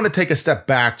I want to take a step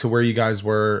back to where you guys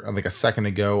were like a second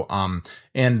ago.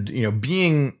 And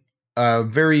being a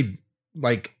very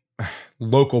like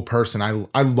local person,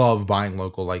 I love buying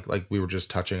local, like we were just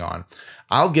touching on.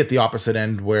 I'll get the opposite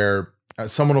end where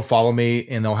someone will follow me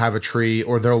and they'll have a tree,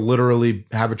 or they'll literally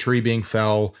have a tree being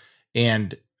felled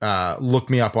and look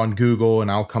me up on Google, and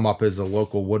I'll come up as a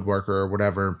local woodworker or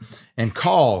whatever and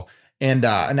call. And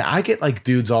I get like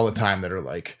dudes all the time that are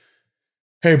like,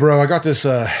 hey bro, I got this,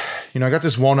 I got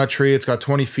this walnut tree. It's got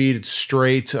 20 feet. It's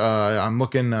straight. I'm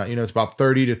looking, it's about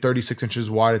 30 to 36 inches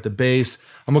wide at the base.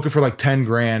 I'm looking for like 10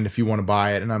 grand if you want to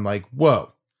buy it. And I'm like,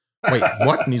 whoa, wait,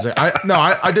 what? And he's like,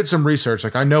 I did some research.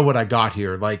 Like I know what I got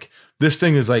here. Like this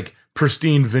thing is like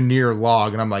pristine veneer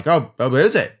log. And I'm like, oh,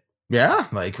 is it? Yeah.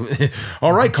 Like,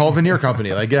 all right, call veneer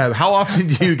company. Like, yeah, how often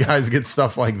do you guys get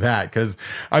stuff like that? Cause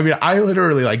I mean, I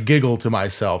literally like giggle to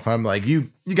myself. I'm like,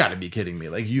 you gotta be kidding me.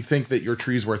 Like you think that your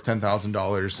tree's worth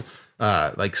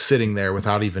 $10,000, like sitting there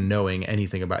without even knowing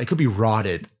anything about it. It could be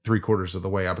rotted 3/4 of the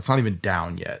way up. It's not even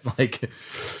down yet. Like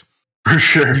For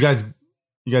sure. you guys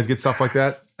get stuff like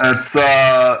that? That's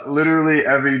literally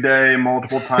every day,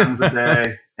 multiple times a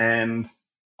day. And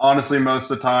honestly, most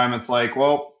of the time it's like,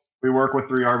 well, we work with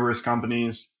 3 arborist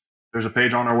companies. There's a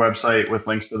page on our website with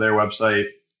links to their website.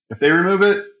 If they remove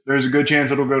it, there's a good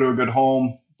chance it'll go to a good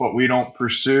home, but we don't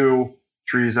pursue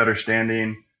trees that are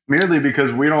standing merely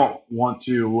because we don't want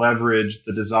to leverage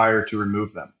the desire to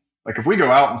remove them. Like if we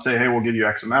go out and say, hey, we'll give you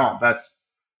X amount, that's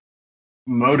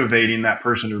motivating that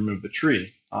person to remove the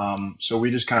tree. So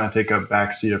we just kind of take a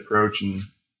backseat approach and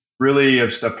really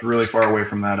have stepped really far away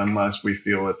from that unless we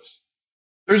feel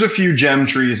there's a few gem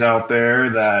trees out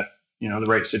there that, the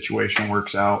right situation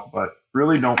works out, but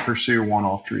really don't pursue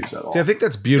one-off trees at all. See, I think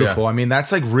that's beautiful. Yeah. I mean,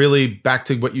 that's like really back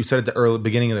to what you said at the early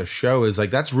beginning of the show is like,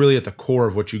 that's really at the core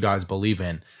of what you guys believe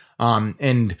in.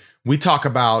 And we talk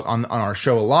about on our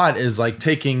show a lot is like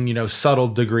taking, subtle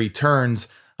degree turns,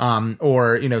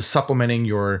 or, supplementing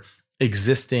your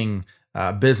existing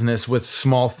business with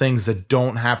small things that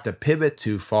don't have to pivot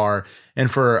too far.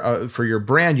 And for your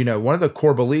brand, one of the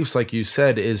core beliefs, like you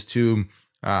said, is to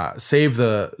save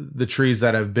the trees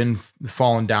that have been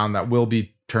fallen down that will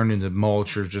be turned into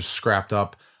mulch or just scrapped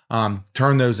up.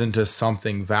 Turn those into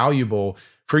something valuable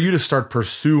for you to start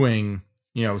pursuing.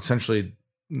 Essentially,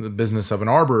 the business of an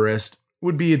arborist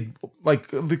would be like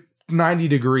the 90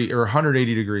 degree or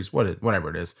 180 degrees, whatever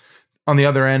it is, on the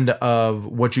other end of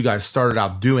what you guys started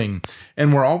out doing.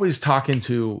 And we're always talking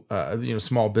to,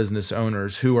 small business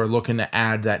owners who are looking to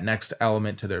add that next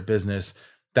element to their business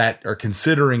that are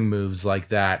considering moves like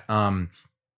that.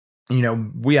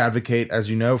 We advocate, as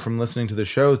you know, from listening to the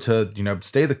show to,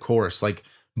 stay the course, like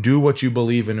do what you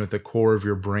believe in with the core of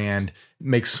your brand,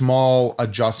 make small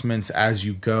adjustments as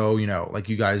you go, like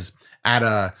you guys add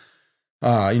a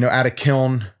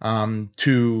kiln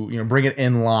to bring it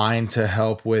in line to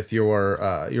help with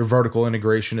your vertical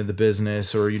integration of the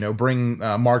business, or bring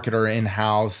a marketer in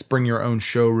house, bring your own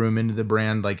showroom into the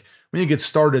brand. Like when you get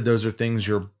started, those are things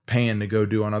you're paying to go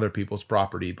do on other people's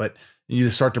property, but you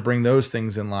start to bring those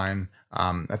things in line.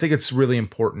 I think it's really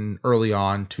important early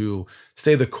on to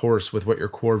stay the course with what your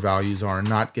core values are and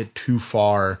not get too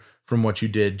far from what you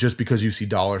did just because you see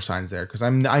dollar signs there. Because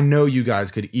I know you guys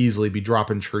could easily be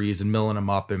dropping trees and milling them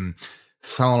up and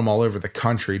selling them all over the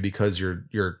country because you're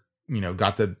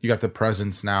got the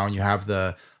presence now and you have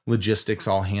the logistics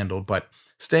all handled. But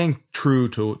staying true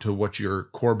to what your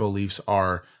core beliefs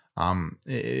are,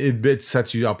 it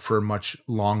sets you up for a much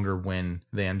longer win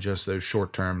than just those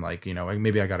short term, like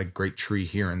maybe I got a great tree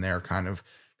here and there kind of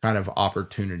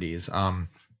opportunities.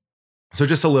 So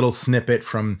just a little snippet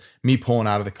from me pulling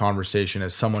out of the conversation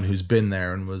as someone who's been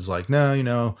there and was like,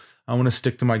 no, I want to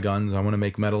stick to my guns. I want to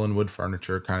make metal and wood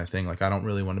furniture kind of thing. Like I don't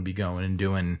really want to be going and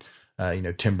doing,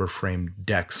 timber framed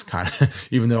decks kind of,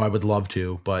 even though I would love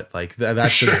to, but like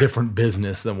that's sure. A different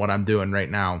business than what I'm doing right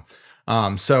now.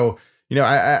 So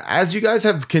as you guys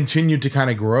have continued to kind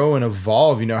of grow and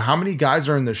evolve, how many guys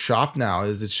are in the shop now?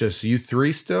 Is it just you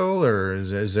three still, or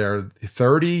is there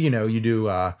 30? You do,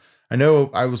 I know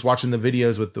I was watching the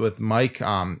videos with Mike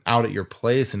out at your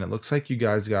place, and it looks like you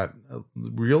guys got a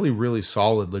really, really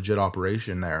solid, legit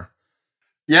operation there.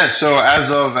 Yeah. So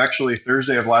as of actually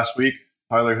Thursday of last week,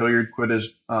 Tyler Hilliard quit his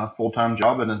full-time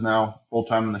job and is now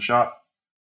full-time in the shop.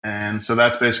 And so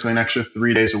that's basically an extra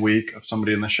 3 days a week of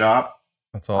somebody in the shop.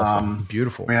 That's awesome.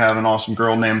 Beautiful. We have an awesome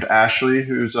girl named Ashley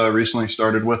who's recently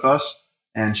started with us,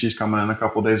 and she's coming in a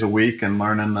couple days a week and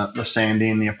learning the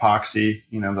sanding, the epoxy,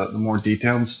 the more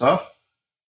detailed stuff.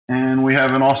 And we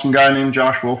have an awesome guy named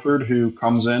Josh Wilford who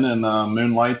comes in and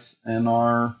moonlights in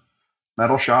our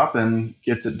metal shop and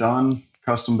gets it done,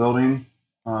 custom building,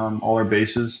 all our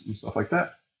bases and stuff like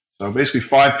that. So basically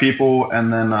 5 people,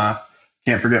 and then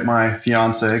can't forget my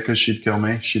fiance because she'd kill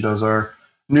me. She does our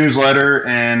newsletter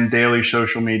and daily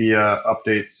social media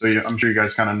updates. So I'm sure you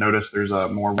guys kind of noticed there's a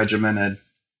more regimented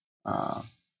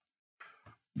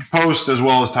post, as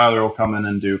well as Tyler will come in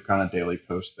and do kind of daily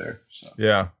posts there. So.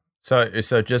 Yeah.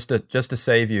 So just to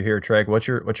save you here, Treg, what's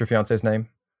your fiance's name?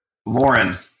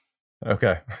 Lauren.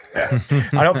 Okay. Yeah.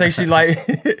 I don't think she you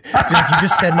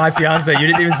just said my fiance. You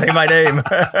didn't even say my name.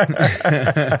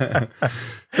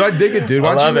 So I dig it, dude.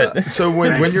 I love it. So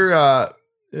when you're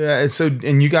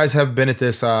and you guys have been at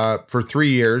this for 3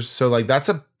 years. So like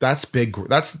that's big.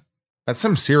 That's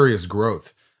some serious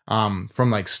growth from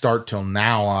like start till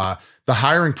now. The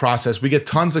hiring process, we get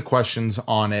tons of questions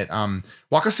on it.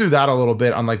 Walk us through that a little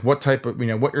bit on like what type of,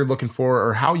 what you're looking for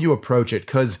or how you approach it.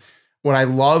 Because what I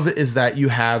love is that you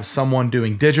have someone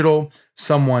doing digital,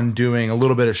 someone doing a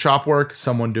little bit of shop work,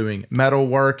 someone doing metal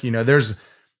work. There's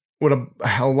what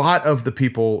a lot of the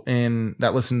people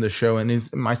that listen to the show, and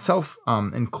is myself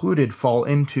included, fall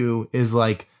into is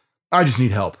like, I just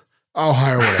need help. I'll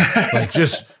hire whatever. Like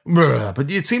just, but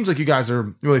it seems like you guys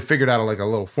are really figured out like a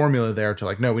little formula there to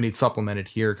like, no, we need supplemented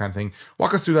here kind of thing.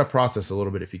 Walk us through that process a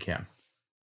little bit if you can.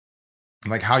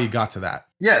 Like how you got to that.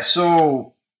 Yeah.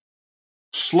 So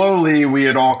slowly we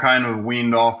had all kind of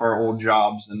weaned off our old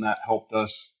jobs, and that helped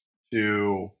us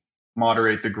to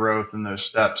moderate the growth in those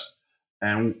steps.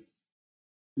 And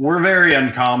we're very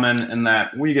uncommon in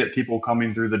that we get people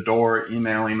coming through the door,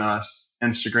 emailing us,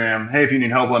 Instagram, hey, if you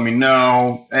need help, let me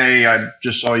know. Hey, I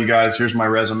just saw you guys. Here's my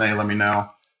resume. Let me know.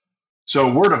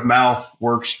 So word of mouth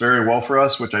works very well for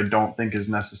us, which I don't think is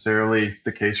necessarily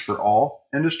the case for all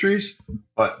industries.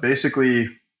 But basically,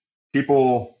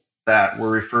 people that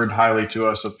were referred highly to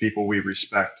us of people we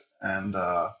respect and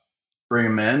bring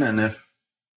them in. And if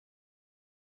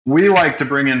we like to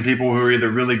bring in people who are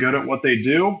either really good at what they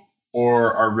do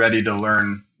or are ready to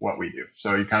learn what we do.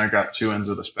 So you kind of got 2 ends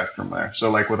of the spectrum there.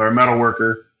 So like with our metal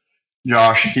worker,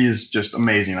 Josh, he's just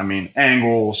amazing. I mean,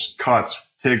 angles, cuts,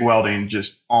 TIG welding,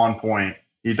 just on point.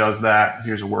 He does that.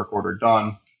 Here's a work order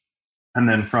done. And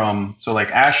then so like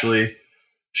Ashley,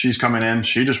 she's coming in,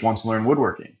 she just wants to learn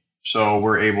woodworking. So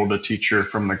we're able to teach her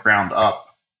from the ground up.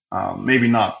 Maybe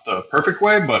not the perfect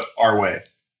way, but our way.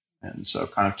 And so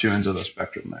kind of 2 ends of the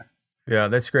spectrum there. Yeah,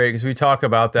 that's great, because we talk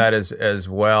about that as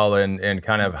well, and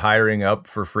kind of hiring up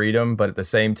for freedom, but at the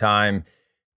same time,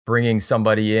 bringing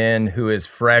somebody in who is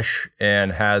fresh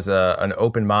and has an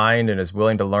open mind and is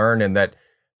willing to learn, and that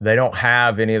they don't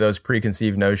have any of those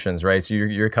preconceived notions, right? So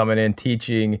you're coming in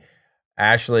teaching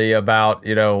Ashley about,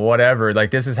 whatever, like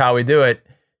this is how we do it.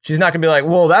 she's not gonna be like,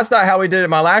 well, that's not how we did it at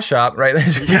my last shop, right?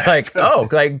 She'll be like, oh,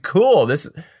 like cool, this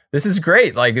is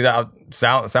great. Like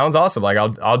sounds awesome. Like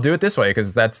I'll do it this way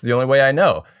because that's the only way I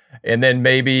know. And then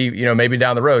maybe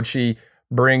down the road she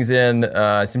brings in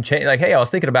some change. Like, hey, I was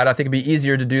thinking about it. I think it'd be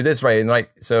easier to do this, right? And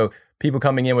like, so people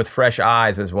coming in with fresh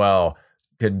eyes as well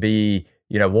could be,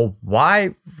 well,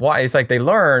 why? It's like they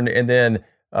learn, and then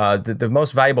the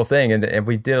most valuable thing, and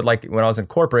we did it like when I was in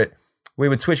corporate, we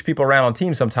would switch people around on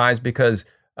teams sometimes because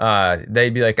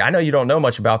they'd be like, I know you don't know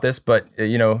much about this, but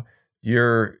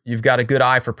you've got a good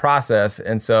eye for process,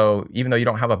 and so even though you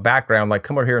don't have a background, like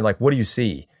come over here and like, what do you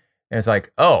see? And it's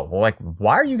like, oh, well, like,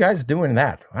 why are you guys doing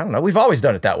that? I don't know. We've always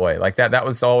done it that way. Like that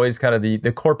was always kind of the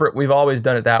corporate. We've always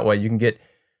done it that way. You can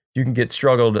get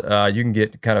struggled. You can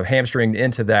get kind of hamstringed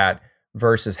into that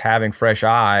versus having fresh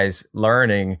eyes,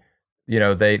 learning.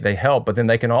 They help, but then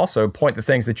they can also point the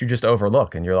things that you just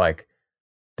overlook, and you're like,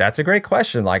 that's a great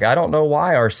question. Like, I don't know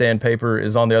why our sandpaper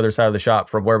is on the other side of the shop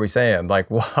from where we sand. Like,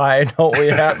 why don't we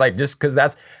have, like, just because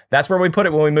that's where we put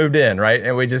it when we moved in, right?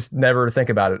 And we just never think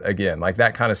about it again. Like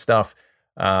that kind of stuff,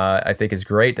 I think is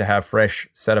great to have fresh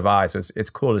set of eyes. So it's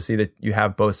cool to see that you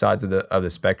have both sides of the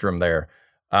spectrum there.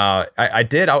 I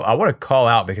want to call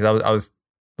out because I was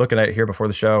looking at it here before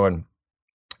the show, and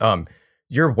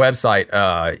your website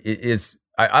is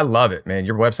I love it, man.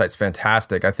 Your website's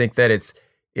fantastic. I think that it's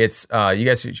you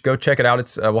guys should go check it out.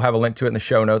 It's we'll have a link to it in the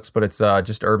show notes, but it's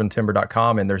just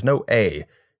urbantimber.com, and there's no A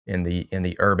in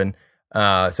the urban.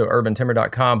 So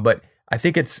urbantimber.com, but I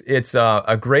think it's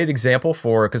a great example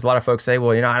because a lot of folks say,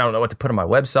 well, I don't know what to put on my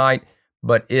website,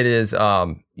 but it is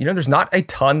there's not a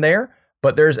ton there,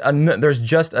 but there's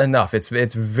just enough. It's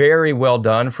very well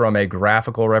done from a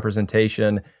graphical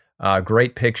representation,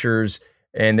 great pictures,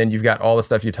 and then you've got all the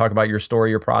stuff you talk about, your story,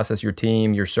 your process, your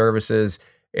team, your services.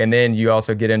 And then you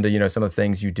also get into, some of the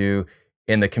things you do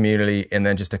in the community, and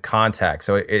then just a contact.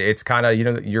 So it's kind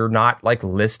of, you're not like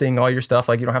listing all your stuff.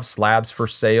 Like you don't have slabs for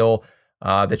sale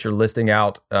that you're listing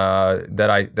out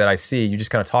that I see. You just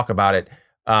kind of talk about it.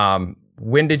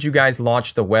 When did you guys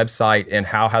launch the website, and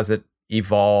how has it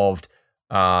evolved?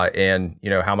 And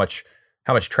how much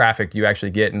traffic do you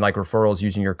actually get, and like referrals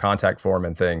using your contact form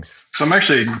and things? So I'm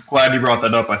actually glad you brought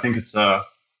that up. I think it's so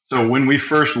when we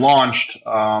first launched,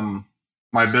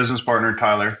 my business partner,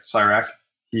 Tyler Cyrack,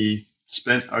 he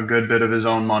spent a good bit of his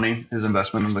own money, his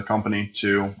investment in the company,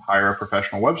 to hire a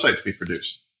professional website to be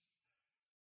produced.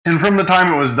 And from the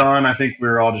time it was done, I think we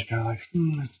were all just kind of like,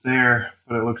 it's there,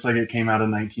 but it looks like it came out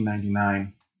in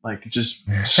 1999. Like just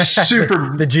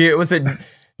super. Was it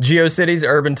GeoCities,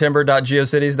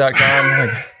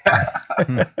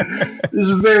 urbantimber.geocities.com? This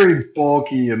is very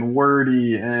bulky and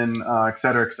wordy and et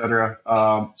cetera, et cetera.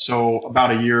 So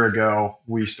about a year ago,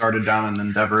 we started down an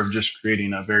endeavor of just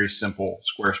creating a very simple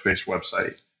Squarespace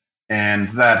website.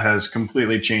 And that has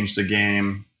completely changed the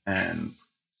game. And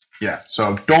yeah,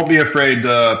 so don't be afraid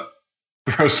to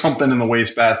throw something in the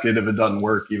wastebasket if it doesn't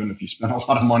work, even if you spend a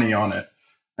lot of money on it,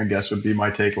 I guess would be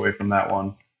my takeaway from that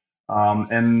one.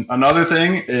 And another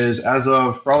thing is, as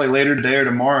of probably later today or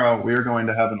tomorrow, we are going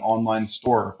to have an online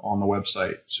store on the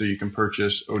website. So you can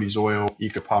purchase Odie's Oil,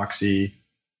 Ecopoxy,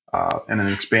 and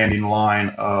an expanding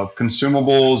line of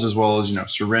consumables, as well as,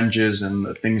 syringes and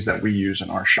the things that we use in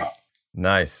our shop.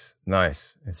 Nice.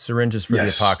 It's syringes for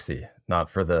the epoxy, not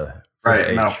for the... Right,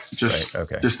 the no, H. just, right,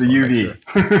 okay. just the UV.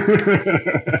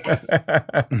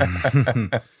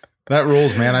 Sure. That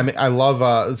rules, man. I mean, I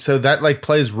love, so that like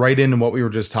plays right into what we were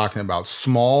just talking about.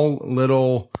 Small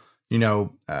little,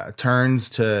 turns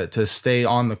to stay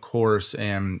on the course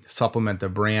and supplement the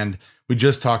brand. We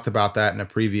just talked about that in a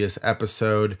previous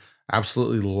episode.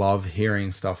 Absolutely love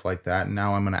hearing stuff like that. And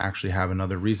now I'm going to actually have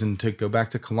another reason to go back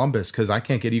to Columbus, because I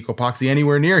can't get Ecopoxy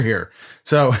anywhere near here.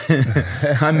 So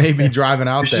I may be driving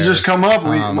out there. You should just come up.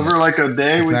 Over like a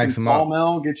day, we can sawmill,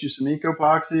 mill, get you some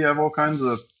Ecopoxy, have all kinds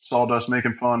of sawdust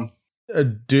making fun.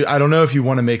 Dude, I don't know if you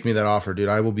want to make me that offer, dude.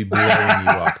 I will be blowing you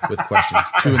up with questions.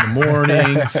 2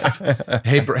 a.m.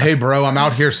 Hey, bro, I'm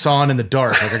out here sawing in the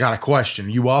dark. Like, I got a question.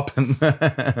 You up?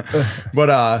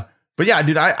 But yeah,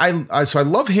 dude, so I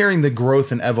love hearing the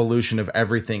growth and evolution of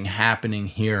everything happening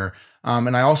here.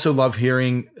 And I also love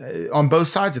hearing on both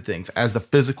sides of things, as the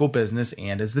physical business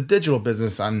and as the digital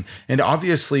business. And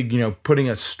obviously, putting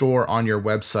a store on your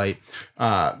website,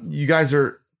 you guys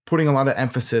are putting a lot of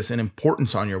emphasis and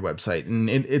importance on your website. And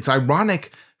it's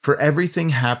ironic for everything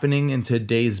happening in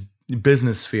today's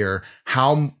business sphere,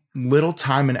 how little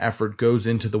time and effort goes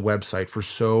into the website for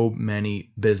so many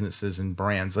businesses and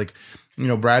brands. Like,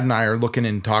 Brad and I are looking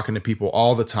and talking to people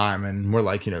all the time, and we're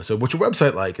like, so what's your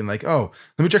website like? And like, oh,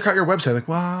 let me check out your website. Like,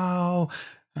 wow,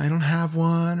 I don't have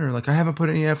one, or like I haven't put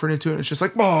any effort into it. It's just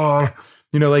like, oh,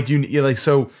 like you like,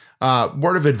 so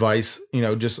word of advice,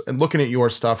 just looking at your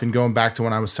stuff and going back to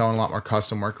when I was selling a lot more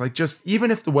custom work, like just,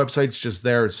 even if the website's just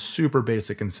there, it's super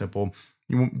basic and simple.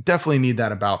 You definitely need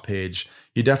that about page.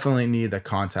 You definitely need the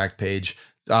contact page.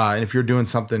 And if you're doing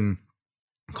something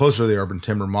closer to the Urban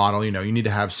Timber model, you need to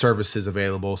have services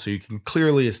available so you can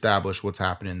clearly establish what's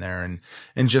happening there,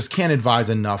 and just can't advise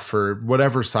enough for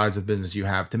whatever size of business you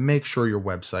have to make sure your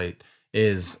website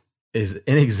is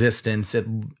in existence.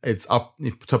 It's up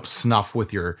to snuff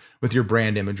with your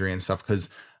brand imagery and stuff, because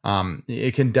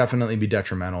it can definitely be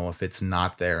detrimental if it's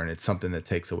not there and it's something that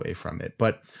takes away from it.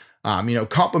 But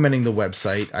complementing the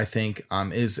website, I think,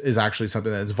 is actually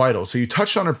something that's vital. So you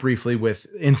touched on it briefly with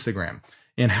Instagram,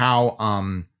 and how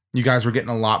you guys were getting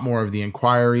a lot more of the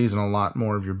inquiries and a lot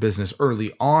more of your business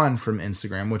early on from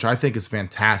Instagram, which I think is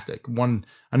fantastic.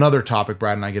 Another topic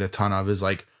Brad and I get a ton of is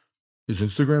like, is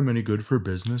Instagram any good for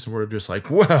business? And we're just like,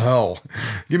 well,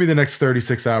 give me the next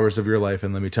 36 hours of your life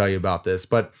and let me tell you about this.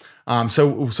 But so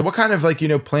what kind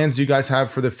of plans do you guys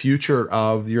have for the future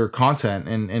of your content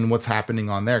and what's happening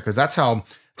on there? Because that's how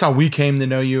we came to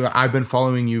know you. I've been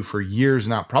following you for years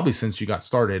now, probably since you got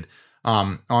started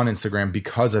on Instagram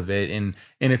because of it. And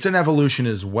it's an evolution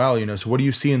as well, So what do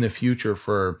you see in the future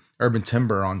for Urban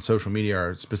Timber on social media,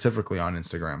 or specifically on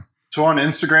Instagram? So on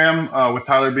Instagram, with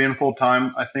Tyler being full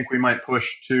time, I think we might push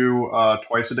to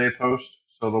twice a day post.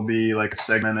 So there'll be like a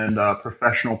segmented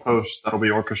professional post that'll be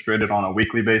orchestrated on a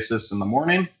weekly basis in the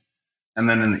morning. And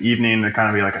then in the evening, there kind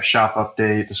of be like a shop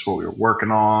update. This is what we were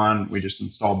working on. We just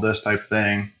installed this type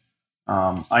thing.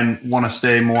 I want to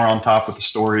stay more on top of the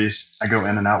stories. I go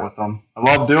in and out with them. I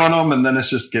love doing them, and then it's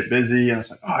just get busy, and it's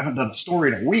like, oh, I haven't done a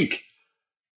story in a week.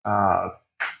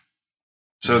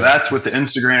 So that's with the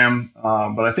Instagram.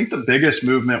 But I think the biggest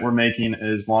movement we're making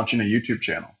is launching a YouTube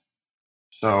channel.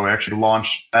 So we actually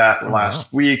launched that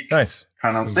last week. Nice.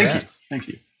 Thank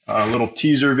you. A little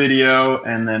teaser video,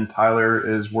 and then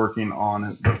Tyler is working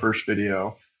on the first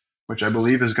video, which I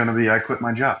believe is going to be I Quit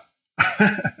My Job.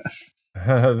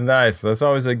 Nice. That's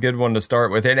always a good one to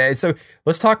start with. And so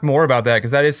let's talk more about that,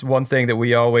 because that is one thing that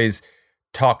we always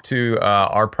talk to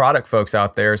our product folks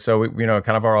out there. So we, kind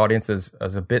of our audience is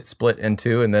a bit split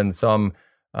into, and then some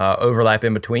overlap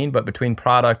in between, but between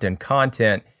product and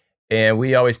content. And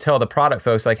we always tell the product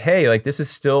folks like, hey, like this is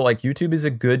still like YouTube is a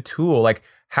good tool. Like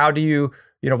how do you,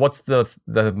 what's the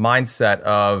mindset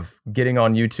of getting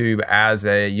on YouTube as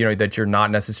a, that you're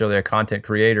not necessarily a content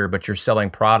creator, but you're selling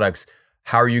products.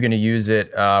 How are you going to use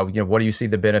it? What do you see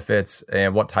the benefits,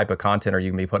 and what type of content are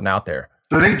you going to be putting out there?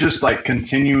 So I think just like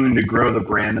continuing to grow the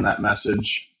brand and that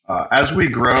message. As we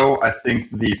grow, I think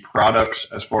the products,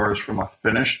 as far as from a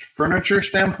finished furniture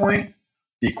standpoint,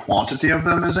 the quantity of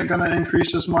them isn't going to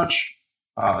increase as much.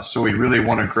 So we really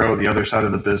want to grow the other side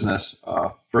of the business,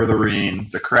 furthering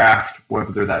the craft,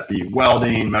 whether that be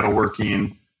welding,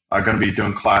 metalworking. I'm going to be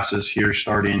doing classes here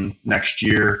starting next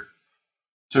year.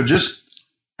 So just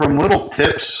from little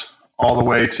tips all the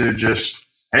way to just,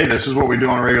 hey, this is what we do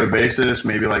on a regular basis.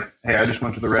 Maybe like, hey, I just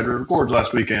went to the Red River Gorge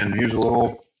last weekend. Here's a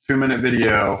little 2-minute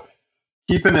video.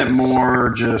 Keeping it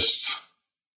more just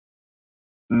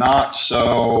not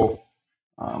so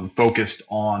focused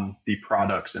on the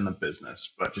products in the business,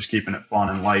 but just keeping it fun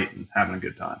and light and having a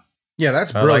good time. Yeah,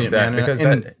 that's brilliant, I like that,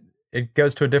 man. Because it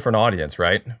goes to a different audience,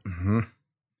 right? Mm-hmm.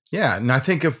 Yeah, and I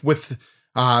think with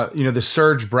the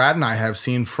surge Brad and I have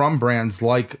seen from brands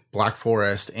like Black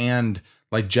Forest and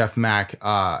like Jeff Mack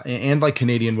and like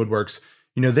Canadian Woodworks,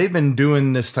 they've been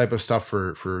doing this type of stuff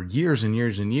for years and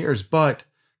years and years. But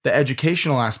the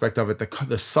educational aspect of it,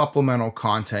 the supplemental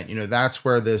content, that's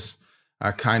where this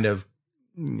kind of,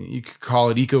 you could call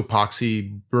it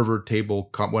eco-poxy, river table,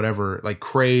 whatever, like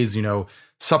craze,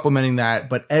 supplementing that,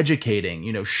 but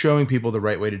educating, showing people the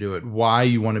right way to do it, why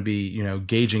you want to be,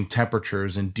 gauging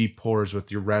temperatures and deep pours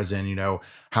with your resin,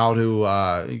 how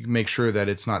to make sure that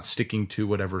it's not sticking to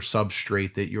whatever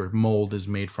substrate that your mold is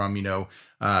made from,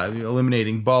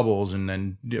 eliminating bubbles and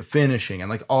then finishing, and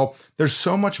like there's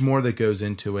so much more that goes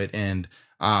into it. And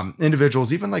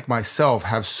individuals, even like myself,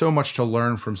 have so much to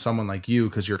learn from someone like you,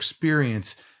 because your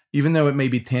experience, even though it may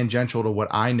be tangential to what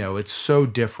I know, it's so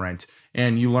different.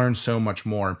 And you learn so much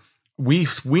more. We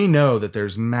know that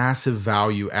there's massive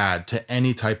value add to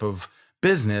any type of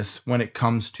business when it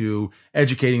comes to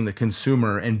educating the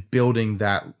consumer and building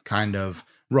that kind of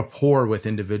rapport with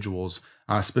individuals,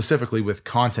 specifically with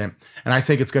content. And I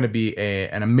think it's going to be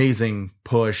an amazing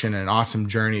push and an awesome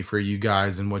journey for you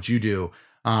guys and what you do.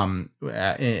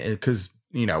 Because,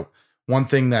 one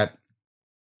thing that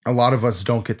a lot of us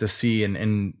don't get to see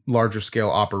in larger scale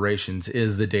operations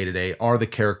is the day-to-day, are the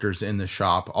characters in the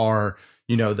shop, are,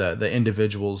 the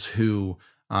individuals who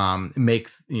make,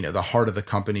 the heart of the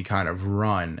company kind of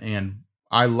run. And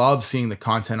I love seeing the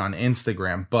content on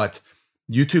Instagram, but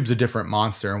YouTube's a different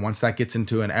monster. And once that gets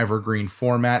into an evergreen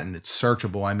format and it's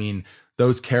searchable, I mean,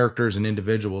 those characters and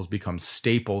individuals become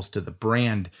staples to the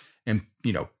brand. And,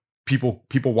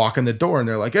 people walk in the door and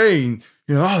they're like, hey,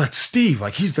 oh, that's Steve.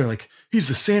 Like he's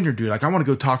the sander dude. Like I want to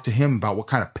go talk to him about what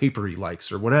kind of paper he likes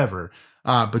or whatever.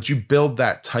 But you build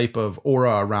that type of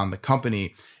aura around the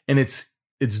company, and it's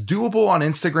doable on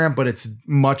Instagram, but it's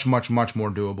much, much, much more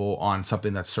doable on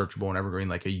something that's searchable and evergreen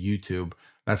like a YouTube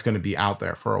that's going to be out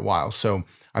there for a while. So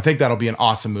I think that'll be an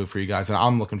awesome move for you guys, and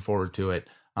I'm looking forward to it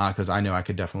because I know I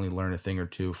could definitely learn a thing or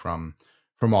two from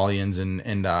Allians,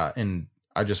 and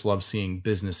I just love seeing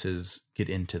businesses get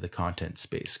into the content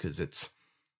space because it's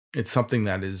something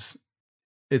that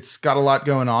it's got a lot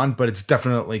going on, but it's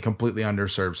definitely completely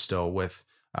underserved still with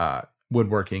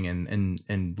woodworking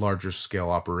and larger scale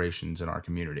operations in our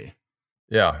community.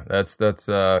 Yeah, that's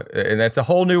and that's a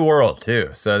whole new world too.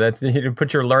 So that's, you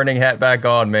put your learning hat back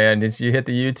on, man. You hit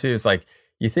the YouTube. It's like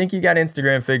you think you got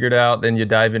Instagram figured out, then you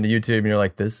dive into YouTube and you're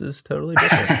like, this is totally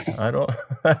different. I don't.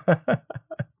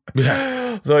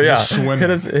 Yeah. So yeah,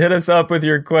 hit us up with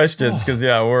your questions because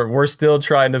we're still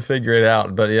trying to figure it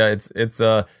out. But yeah, it's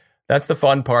that's the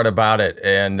fun part about it.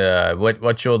 And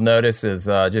what you'll notice is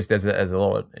just as a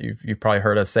little, you've probably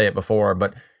heard us say it before,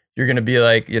 but you're going to be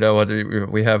like,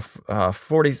 we have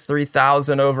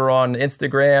 43,000 over on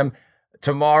Instagram.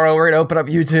 Tomorrow we're going to open up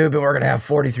YouTube and we're going to have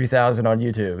 43,000 on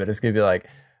YouTube. And it's going to be like,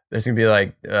 there's going to be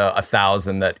like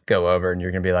 1,000 that go over, and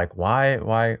you're going to be like, why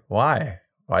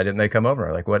didn't they come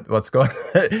over? Like what's going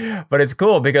on? But it's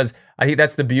cool because I think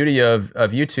that's the beauty of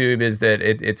YouTube is that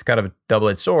it's kind of a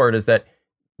double-edged sword, is that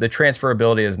the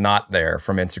transferability is not there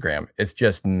from Instagram. It's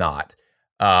just not.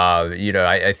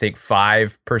 I think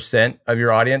 5% of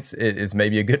your audience is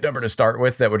maybe a good number to start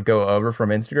with that would go over from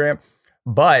Instagram.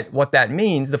 But what that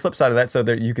means, the flip side of that, so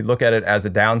that you could look at it as a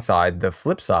downside, the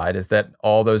flip side is that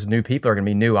all those new people are going to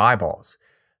be new eyeballs.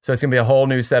 So it's going to be a whole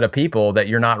new set of people that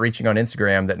you're not reaching on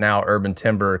Instagram that now Urban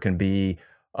Timber can be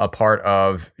a part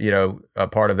of, a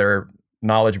part of their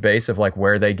knowledge base of like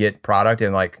where they get product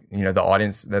and like, the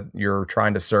audience that you're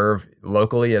trying to serve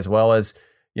locally as well as,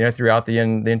 throughout the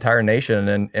entire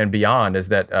nation and beyond, is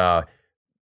that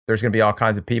there's going to be all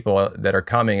kinds of people that are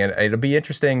coming, and it'll be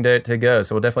interesting to go.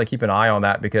 So we'll definitely keep an eye on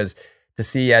that, because to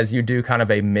see as you do kind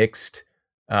of a mixed,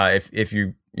 if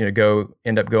you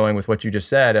end up going with what you just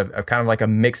said of kind of like a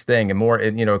mixed thing and more,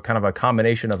 kind of a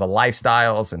combination of a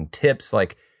lifestyles and tips,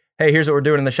 like, hey, here's what we're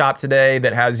doing in the shop today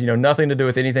that has, nothing to do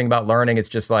with anything about learning. It's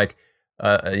just like,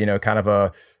 kind of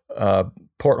a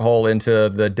porthole into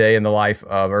the day in the life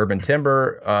of Urban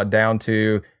Timber, down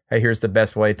to, hey, here's the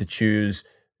best way to choose,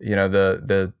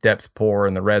 the depth pour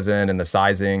and the resin and the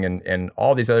sizing and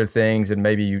all these other things. And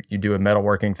maybe you do a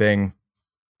metalworking thing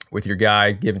with your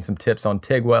guy, giving some tips on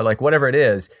Tigwa, like whatever it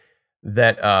is,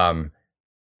 that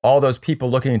all those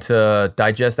people looking to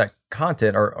digest that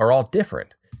content are all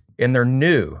different and they're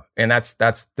new. And that's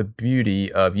the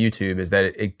beauty of YouTube, is that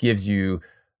it gives you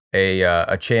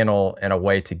a channel and a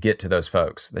way to get to those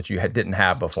folks that you didn't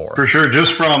have before. For sure.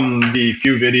 Just from the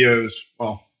few videos,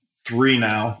 well, 3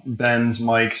 now, Ben's,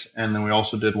 Mike's, and then we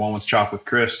also did one with Chop with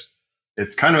Chris.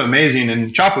 It's kind of amazing.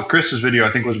 And Chop with Chris's video,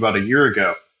 I think, was about a year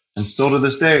ago. And still to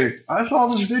this day, I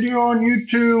saw this video on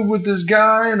YouTube with this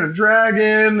guy and a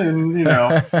dragon. And,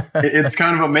 it's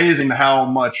kind of amazing how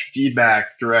much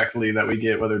feedback directly that we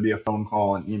get, whether it be a phone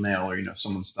call, an email, or,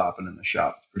 someone stopping in the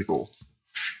shop. It's pretty cool.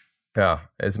 Yeah.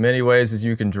 As many ways as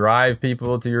you can drive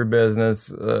people to your business,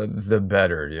 the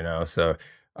better, So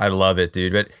I love it,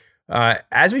 dude. But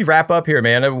as we wrap up here,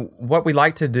 man, what we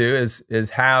like to do is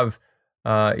have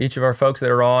each of our folks that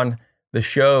are on the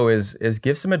show is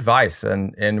give some advice,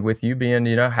 and with you being,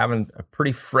 having a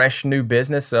pretty fresh new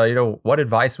business, what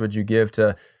advice would you give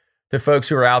to folks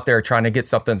who are out there trying to get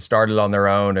something started on their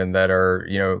own and that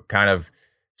are, kind of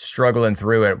struggling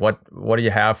through it? What do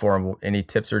you have for them? Any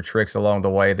tips or tricks along the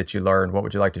way that you learned? What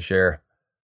would you like to share?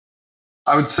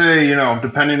 I would say,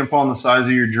 depending upon the size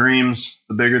of your dreams,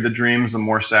 the bigger the dreams, the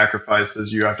more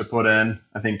sacrifices you have to put in.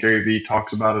 I think Gary Vee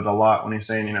talks about it a lot when he's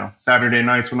saying, Saturday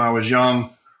nights when I was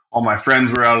young, all my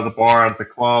friends were out of the bar, out of the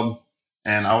club,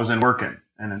 and I was in working.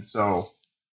 And so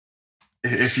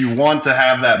if you want to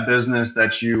have that business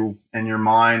that you in your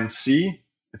mind see,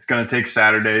 it's going to take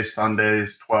Saturdays,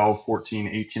 Sundays, 12,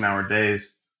 14, 18-hour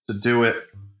days to do it.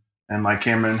 And like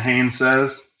Cameron Haynes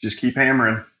says, just keep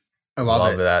hammering. I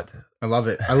love that. I love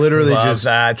it. I literally Love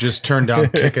that. just turned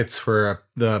down tickets for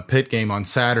the Pitt game on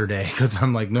Saturday because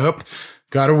I'm like, nope,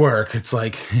 got to work. It's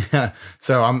like, yeah.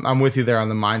 So I'm with you there on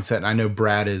the mindset. And I know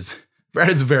Brad is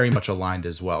very much aligned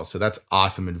as well. So that's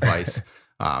awesome advice.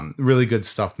 Really good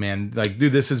stuff, man. Like,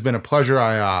 dude, this has been a pleasure.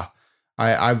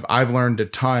 I've learned a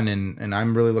ton, and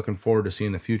I'm really looking forward to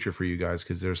seeing the future for you guys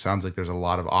because sounds like there's a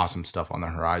lot of awesome stuff on the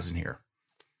horizon here.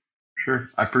 Sure.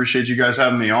 I appreciate you guys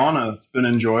having me on. It's been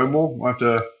enjoyable. We'll have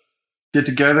to get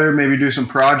together, maybe do some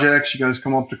projects. You guys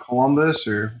come up to Columbus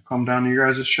or come down to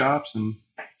your guys' shops and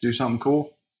do something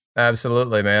cool.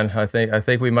 Absolutely, man. I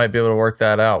think we might be able to work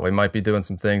that out. We might be doing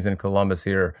some things in Columbus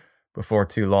here before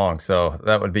too long. So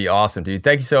that would be awesome, dude.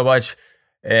 Thank you so much.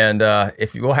 And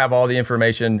if we'll have all the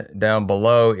information down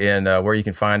below in where you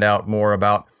can find out more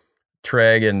about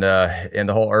Treg and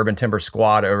the whole Urban Timber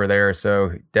squad over there.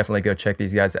 So definitely go check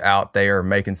these guys out. They are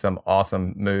making some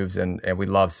awesome moves, and we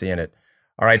love seeing it.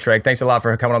 All right, Treg, thanks a lot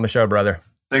for coming on the show, brother.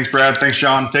 Thanks, Brad. Thanks,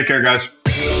 John. Take care, guys.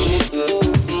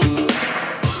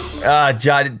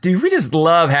 John, dude, we just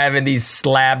love having these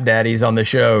slab daddies on the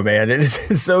show, man. It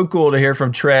is so cool to hear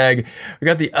from Treg. We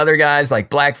got the other guys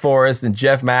like Black Forest and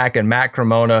Jeff Mack and Matt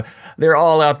Cremona. They're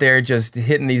all out there just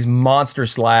hitting these monster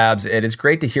slabs. And it's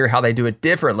great to hear how they do it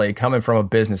differently coming from a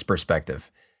business perspective.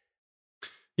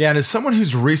 Yeah, and as someone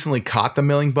who's recently caught the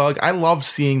milling bug, I love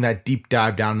seeing that deep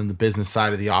dive down in the business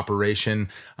side of the operation.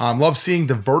 Love seeing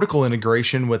the vertical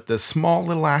integration with the small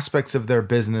little aspects of their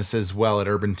business as well at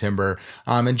Urban Timber.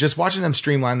 And just watching them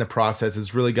streamline the process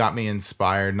has really got me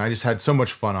inspired. And I just had so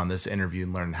much fun on this interview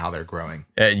and learning how they're growing.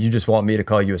 You just want me to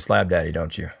call you a slab daddy,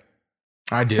 don't you?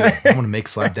 I do. I want to make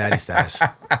slab daddy status. So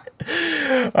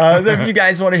if you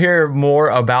guys want to hear more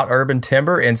about Urban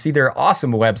Timber and see their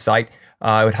awesome website,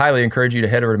 I would highly encourage you to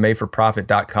head over to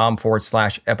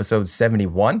madeforprofit.com/episode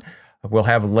 71. We'll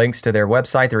have links to their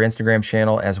website, their Instagram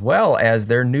channel, as well as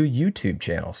their new YouTube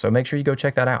channel. So make sure you go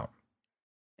check that out.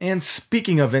 And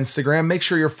speaking of Instagram, make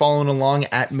sure you're following along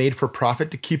at Made for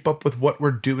Profit to keep up with what we're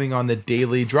doing on the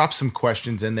daily. Drop some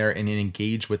questions in there and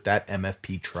engage with that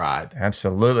MFP tribe.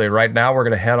 Absolutely. Right now, we're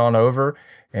going to head on over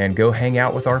and go hang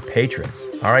out with our patrons.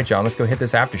 All right, John, let's go hit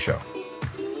this after show.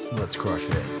 Let's crush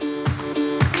it.